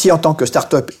verticale. Même si en tant que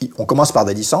start-up, on commence par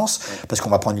des licences, parce qu'on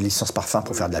va prendre une licence parfum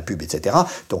pour faire de la pub, etc.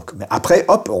 Donc, mais après,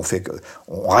 hop,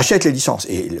 on rachète les licences.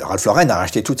 Et Ralph Lauren a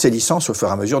racheté toutes ses licences au fur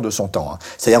et à mesure de son temps. Hein.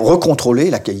 C'est-à-dire recontrôler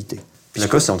la qualité.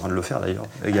 Lacoste est en train de le faire d'ailleurs,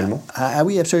 également. Ah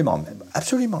oui, absolument.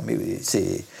 Absolument. Mais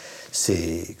c'est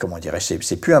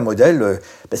plus un modèle.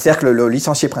 C'est-à-dire que le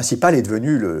licencié principal est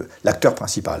devenu l'acteur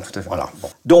principal. Tout à fait. Voilà. Bon.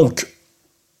 Donc,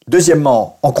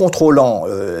 deuxièmement, en contrôlant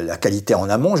la qualité en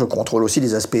amont, je contrôle aussi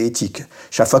les aspects éthiques.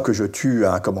 Chaque fois que je tue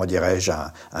un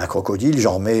crocodile,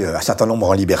 j'en remets un certain nombre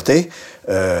en liberté.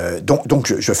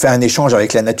 Donc je fais un échange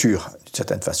avec la nature, d'une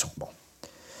certaine façon. Bon.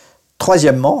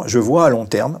 Troisièmement, je vois à long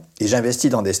terme, et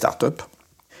j'investis dans des startups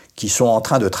qui sont en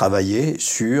train de travailler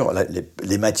sur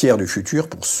les matières du futur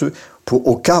pour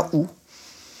au cas où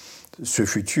ce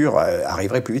futur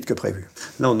arriverait plus vite que prévu.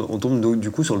 Là, on tombe du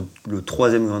coup sur le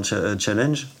troisième grand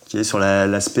challenge, qui est sur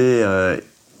l'aspect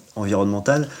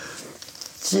environnemental,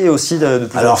 qui est aussi de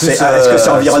plus en plus est-ce que c'est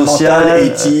environnemental, social,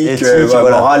 éthique,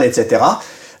 moral, etc.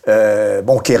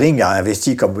 Kering a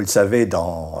investi, comme vous le savez,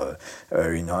 dans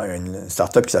une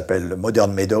start-up qui s'appelle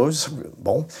Modern Meadows.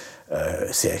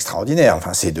 C'est extraordinaire.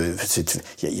 Enfin,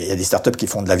 il y a des startups qui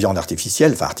font de la viande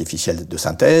artificielle de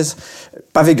synthèse,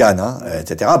 pas végane,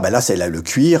 etc. Là, c'est le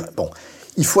cuir. Bon,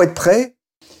 il faut être prêt.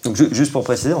 Donc, juste pour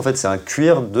préciser, en fait, c'est un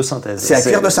cuir de synthèse. C'est un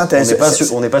cuir de synthèse.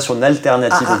 On n'est pas sur une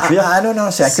alternative au cuir. Non,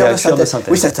 c'est un cuir de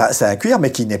synthèse. Oui, c'est un cuir,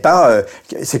 mais qui n'est pas.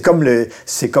 C'est comme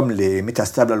les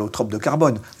métastables allotropes de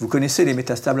carbone. Vous connaissez les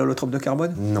métastables allotropes de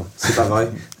carbone ? Non, c'est pas vrai.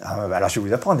 Alors, je vais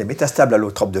vous apprendre. Les métastables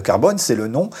allotropes de carbone, c'est le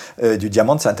nom du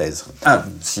diamant de synthèse. Ah,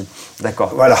 si,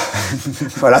 d'accord. Voilà.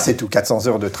 Voilà, c'est tout. 400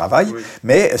 heures de travail. Oui.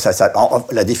 Mais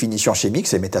la définition chimique,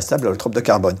 c'est métastable allotropes de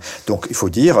carbone. Donc, il faut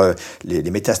dire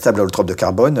les métastables allotropes de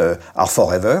carbone are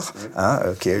forever,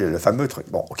 qui est le fameux truc.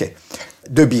 Bon, ok.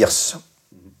 De Beers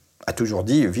a toujours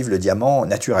dit vive le diamant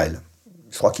naturel.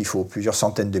 Je crois qu'il faut plusieurs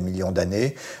centaines de millions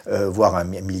d'années, voire 1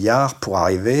 milliard, pour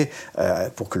arriver,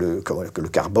 pour que le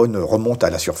carbone remonte à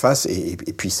la surface et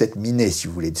puisse être miné, si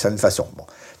vous voulez, de certaine façon. Bon.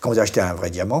 Quand vous achetez un vrai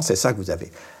diamant, c'est ça que vous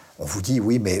avez. On vous dit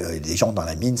oui, mais les gens dans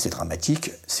la mine, c'est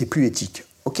dramatique, c'est plus éthique.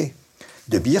 Ok.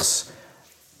 De Beers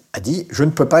a dit je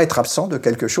ne peux pas être absent de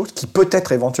quelque chose qui peut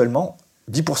être éventuellement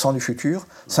 10% du futur,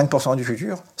 5% du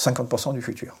futur, 50% du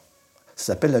futur.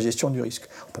 Ça s'appelle la gestion du risque.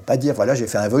 On ne peut pas dire, voilà, j'ai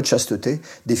fait un vœu de chasteté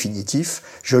définitif,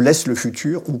 je laisse le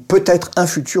futur, ou peut-être un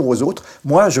futur aux autres.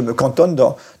 Moi, je me cantonne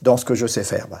dans ce que je sais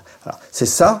faire. Voilà. C'est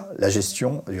ça, la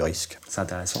gestion du risque. C'est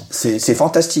intéressant. C'est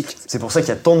fantastique. C'est pour ça qu'il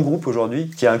y a tant de groupes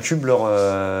aujourd'hui qui incubent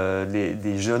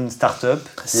des jeunes startups.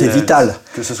 C'est vital.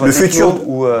 Que ce soit le futur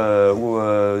ou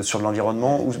sur de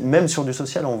l'environnement, ou même sur du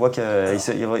social, on voit qu'ils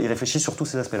réfléchissent sur tous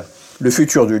ces aspects-là. Le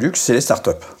futur du luxe, c'est les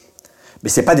startups. Mais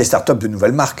ce n'est pas des startups de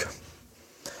nouvelles marques.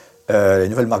 Les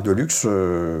nouvelles marques de luxe,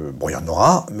 il y en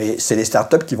aura, mais c'est les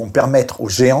startups qui vont permettre aux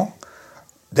géants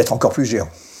d'être encore plus géants.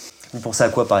 Vous pensez à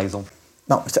quoi, par exemple ?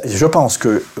 Non, je pense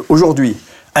qu'aujourd'hui,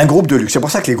 un groupe de luxe, c'est pour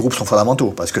ça que les groupes sont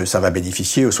fondamentaux, parce que ça va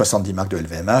bénéficier aux 70 marques de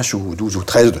LVMH ou 12 ou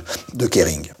 13 de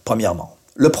Kering. Premièrement,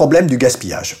 le problème du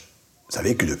gaspillage. Vous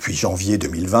savez que depuis janvier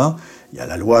 2020, il y a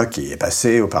la loi qui est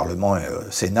passée au Parlement et au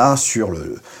Sénat sur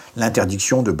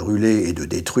l'interdiction de brûler et de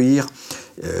détruire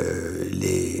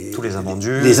tous les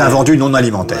invendus. Les invendus non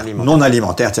alimentaires,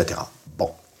 etc. Bon.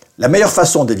 La meilleure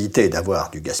façon d'éviter d'avoir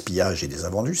du gaspillage et des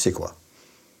invendus, c'est quoi ?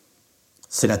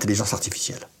 C'est l'intelligence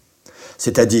artificielle.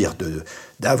 C'est-à-dire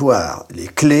d'avoir les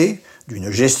clés d'une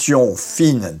gestion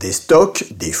fine des stocks,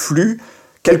 des flux,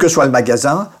 quel que soit le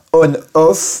magasin,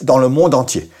 on-off dans le monde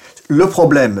entier. Le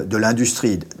problème de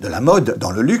l'industrie de la mode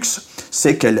dans le luxe,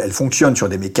 c'est qu'elle fonctionne sur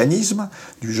des mécanismes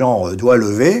du genre doigt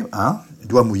levé,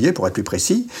 doigt mouillé pour être plus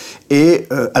précis, et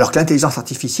alors que l'intelligence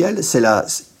artificielle, c'est là.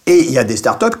 Et il y a des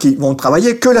startups qui vont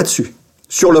travailler que là-dessus,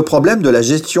 sur le problème de la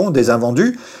gestion des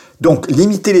invendus. Donc,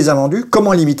 limiter les invendus,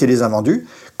 comment limiter les invendus,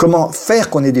 comment faire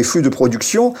qu'on ait des flux de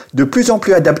production de plus en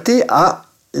plus adaptés à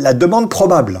la demande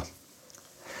probable.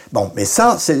 Bon, mais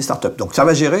ça, c'est les startups. Donc, ça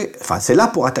va gérer, c'est là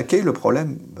pour attaquer le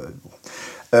problème.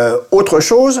 Autre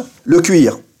chose, le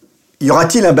cuir. Y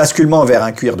aura-t-il un basculement vers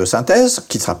un cuir de synthèse,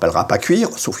 qui ne s'appellera pas cuir,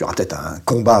 sauf qu'il y aura peut-être un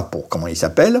combat pour comment il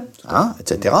s'appelle,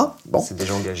 etc. Bon. C'est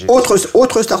déjà engagé.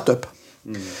 Autre start-up.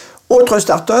 Autre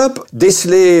start-up,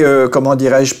 décelée,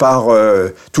 par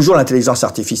toujours l'intelligence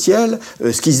artificielle,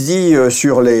 ce qui se dit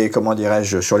sur les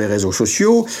réseaux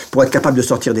sociaux, pour être capable de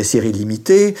sortir des séries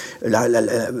limitées,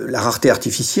 la rareté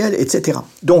artificielle, etc.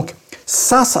 Donc,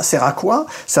 ça sert à quoi?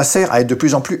 Ça sert à être de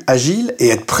plus en plus agile et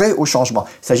être prêt au changement.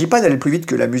 Il ne s'agit pas d'aller plus vite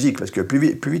que la musique, parce que plus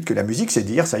vite que la musique, c'est de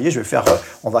dire, ça y est,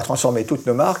 on va transformer toutes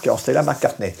nos marques en Stella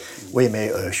McCartney. Oui,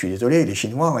 mais je suis désolé, les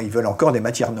Chinois, ils veulent encore des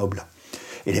matières nobles.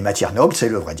 Et les matières nobles, c'est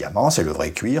le vrai diamant, c'est le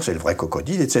vrai cuir, c'est le vrai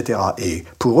crocodile, etc. Et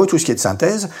pour eux, tout ce qui est de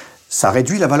synthèse, ça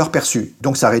réduit la valeur perçue.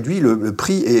 Donc ça réduit le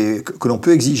prix que l'on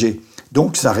peut exiger.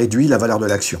 Donc ça réduit la valeur de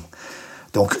l'action.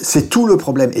 Donc c'est tout le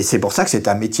problème. Et c'est pour ça que c'est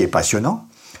un métier passionnant,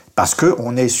 parce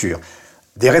qu'on est sur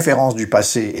des références du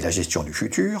passé et la gestion du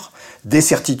futur, des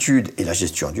certitudes et la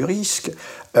gestion du risque,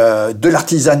 de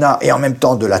l'artisanat et en même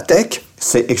temps de la tech.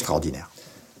 C'est extraordinaire.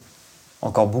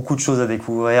 Encore beaucoup de choses à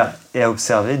découvrir et à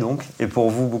observer, donc. Et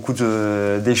pour vous, beaucoup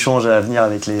d'échanges à venir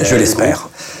avec les... Je l'espère.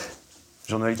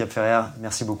 Jean-Noël Kapferer,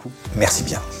 merci beaucoup. Merci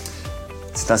bien.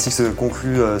 C'est ainsi que se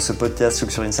conclut ce podcast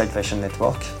sur Inside Fashion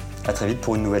Network. À très vite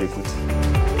pour une nouvelle écoute.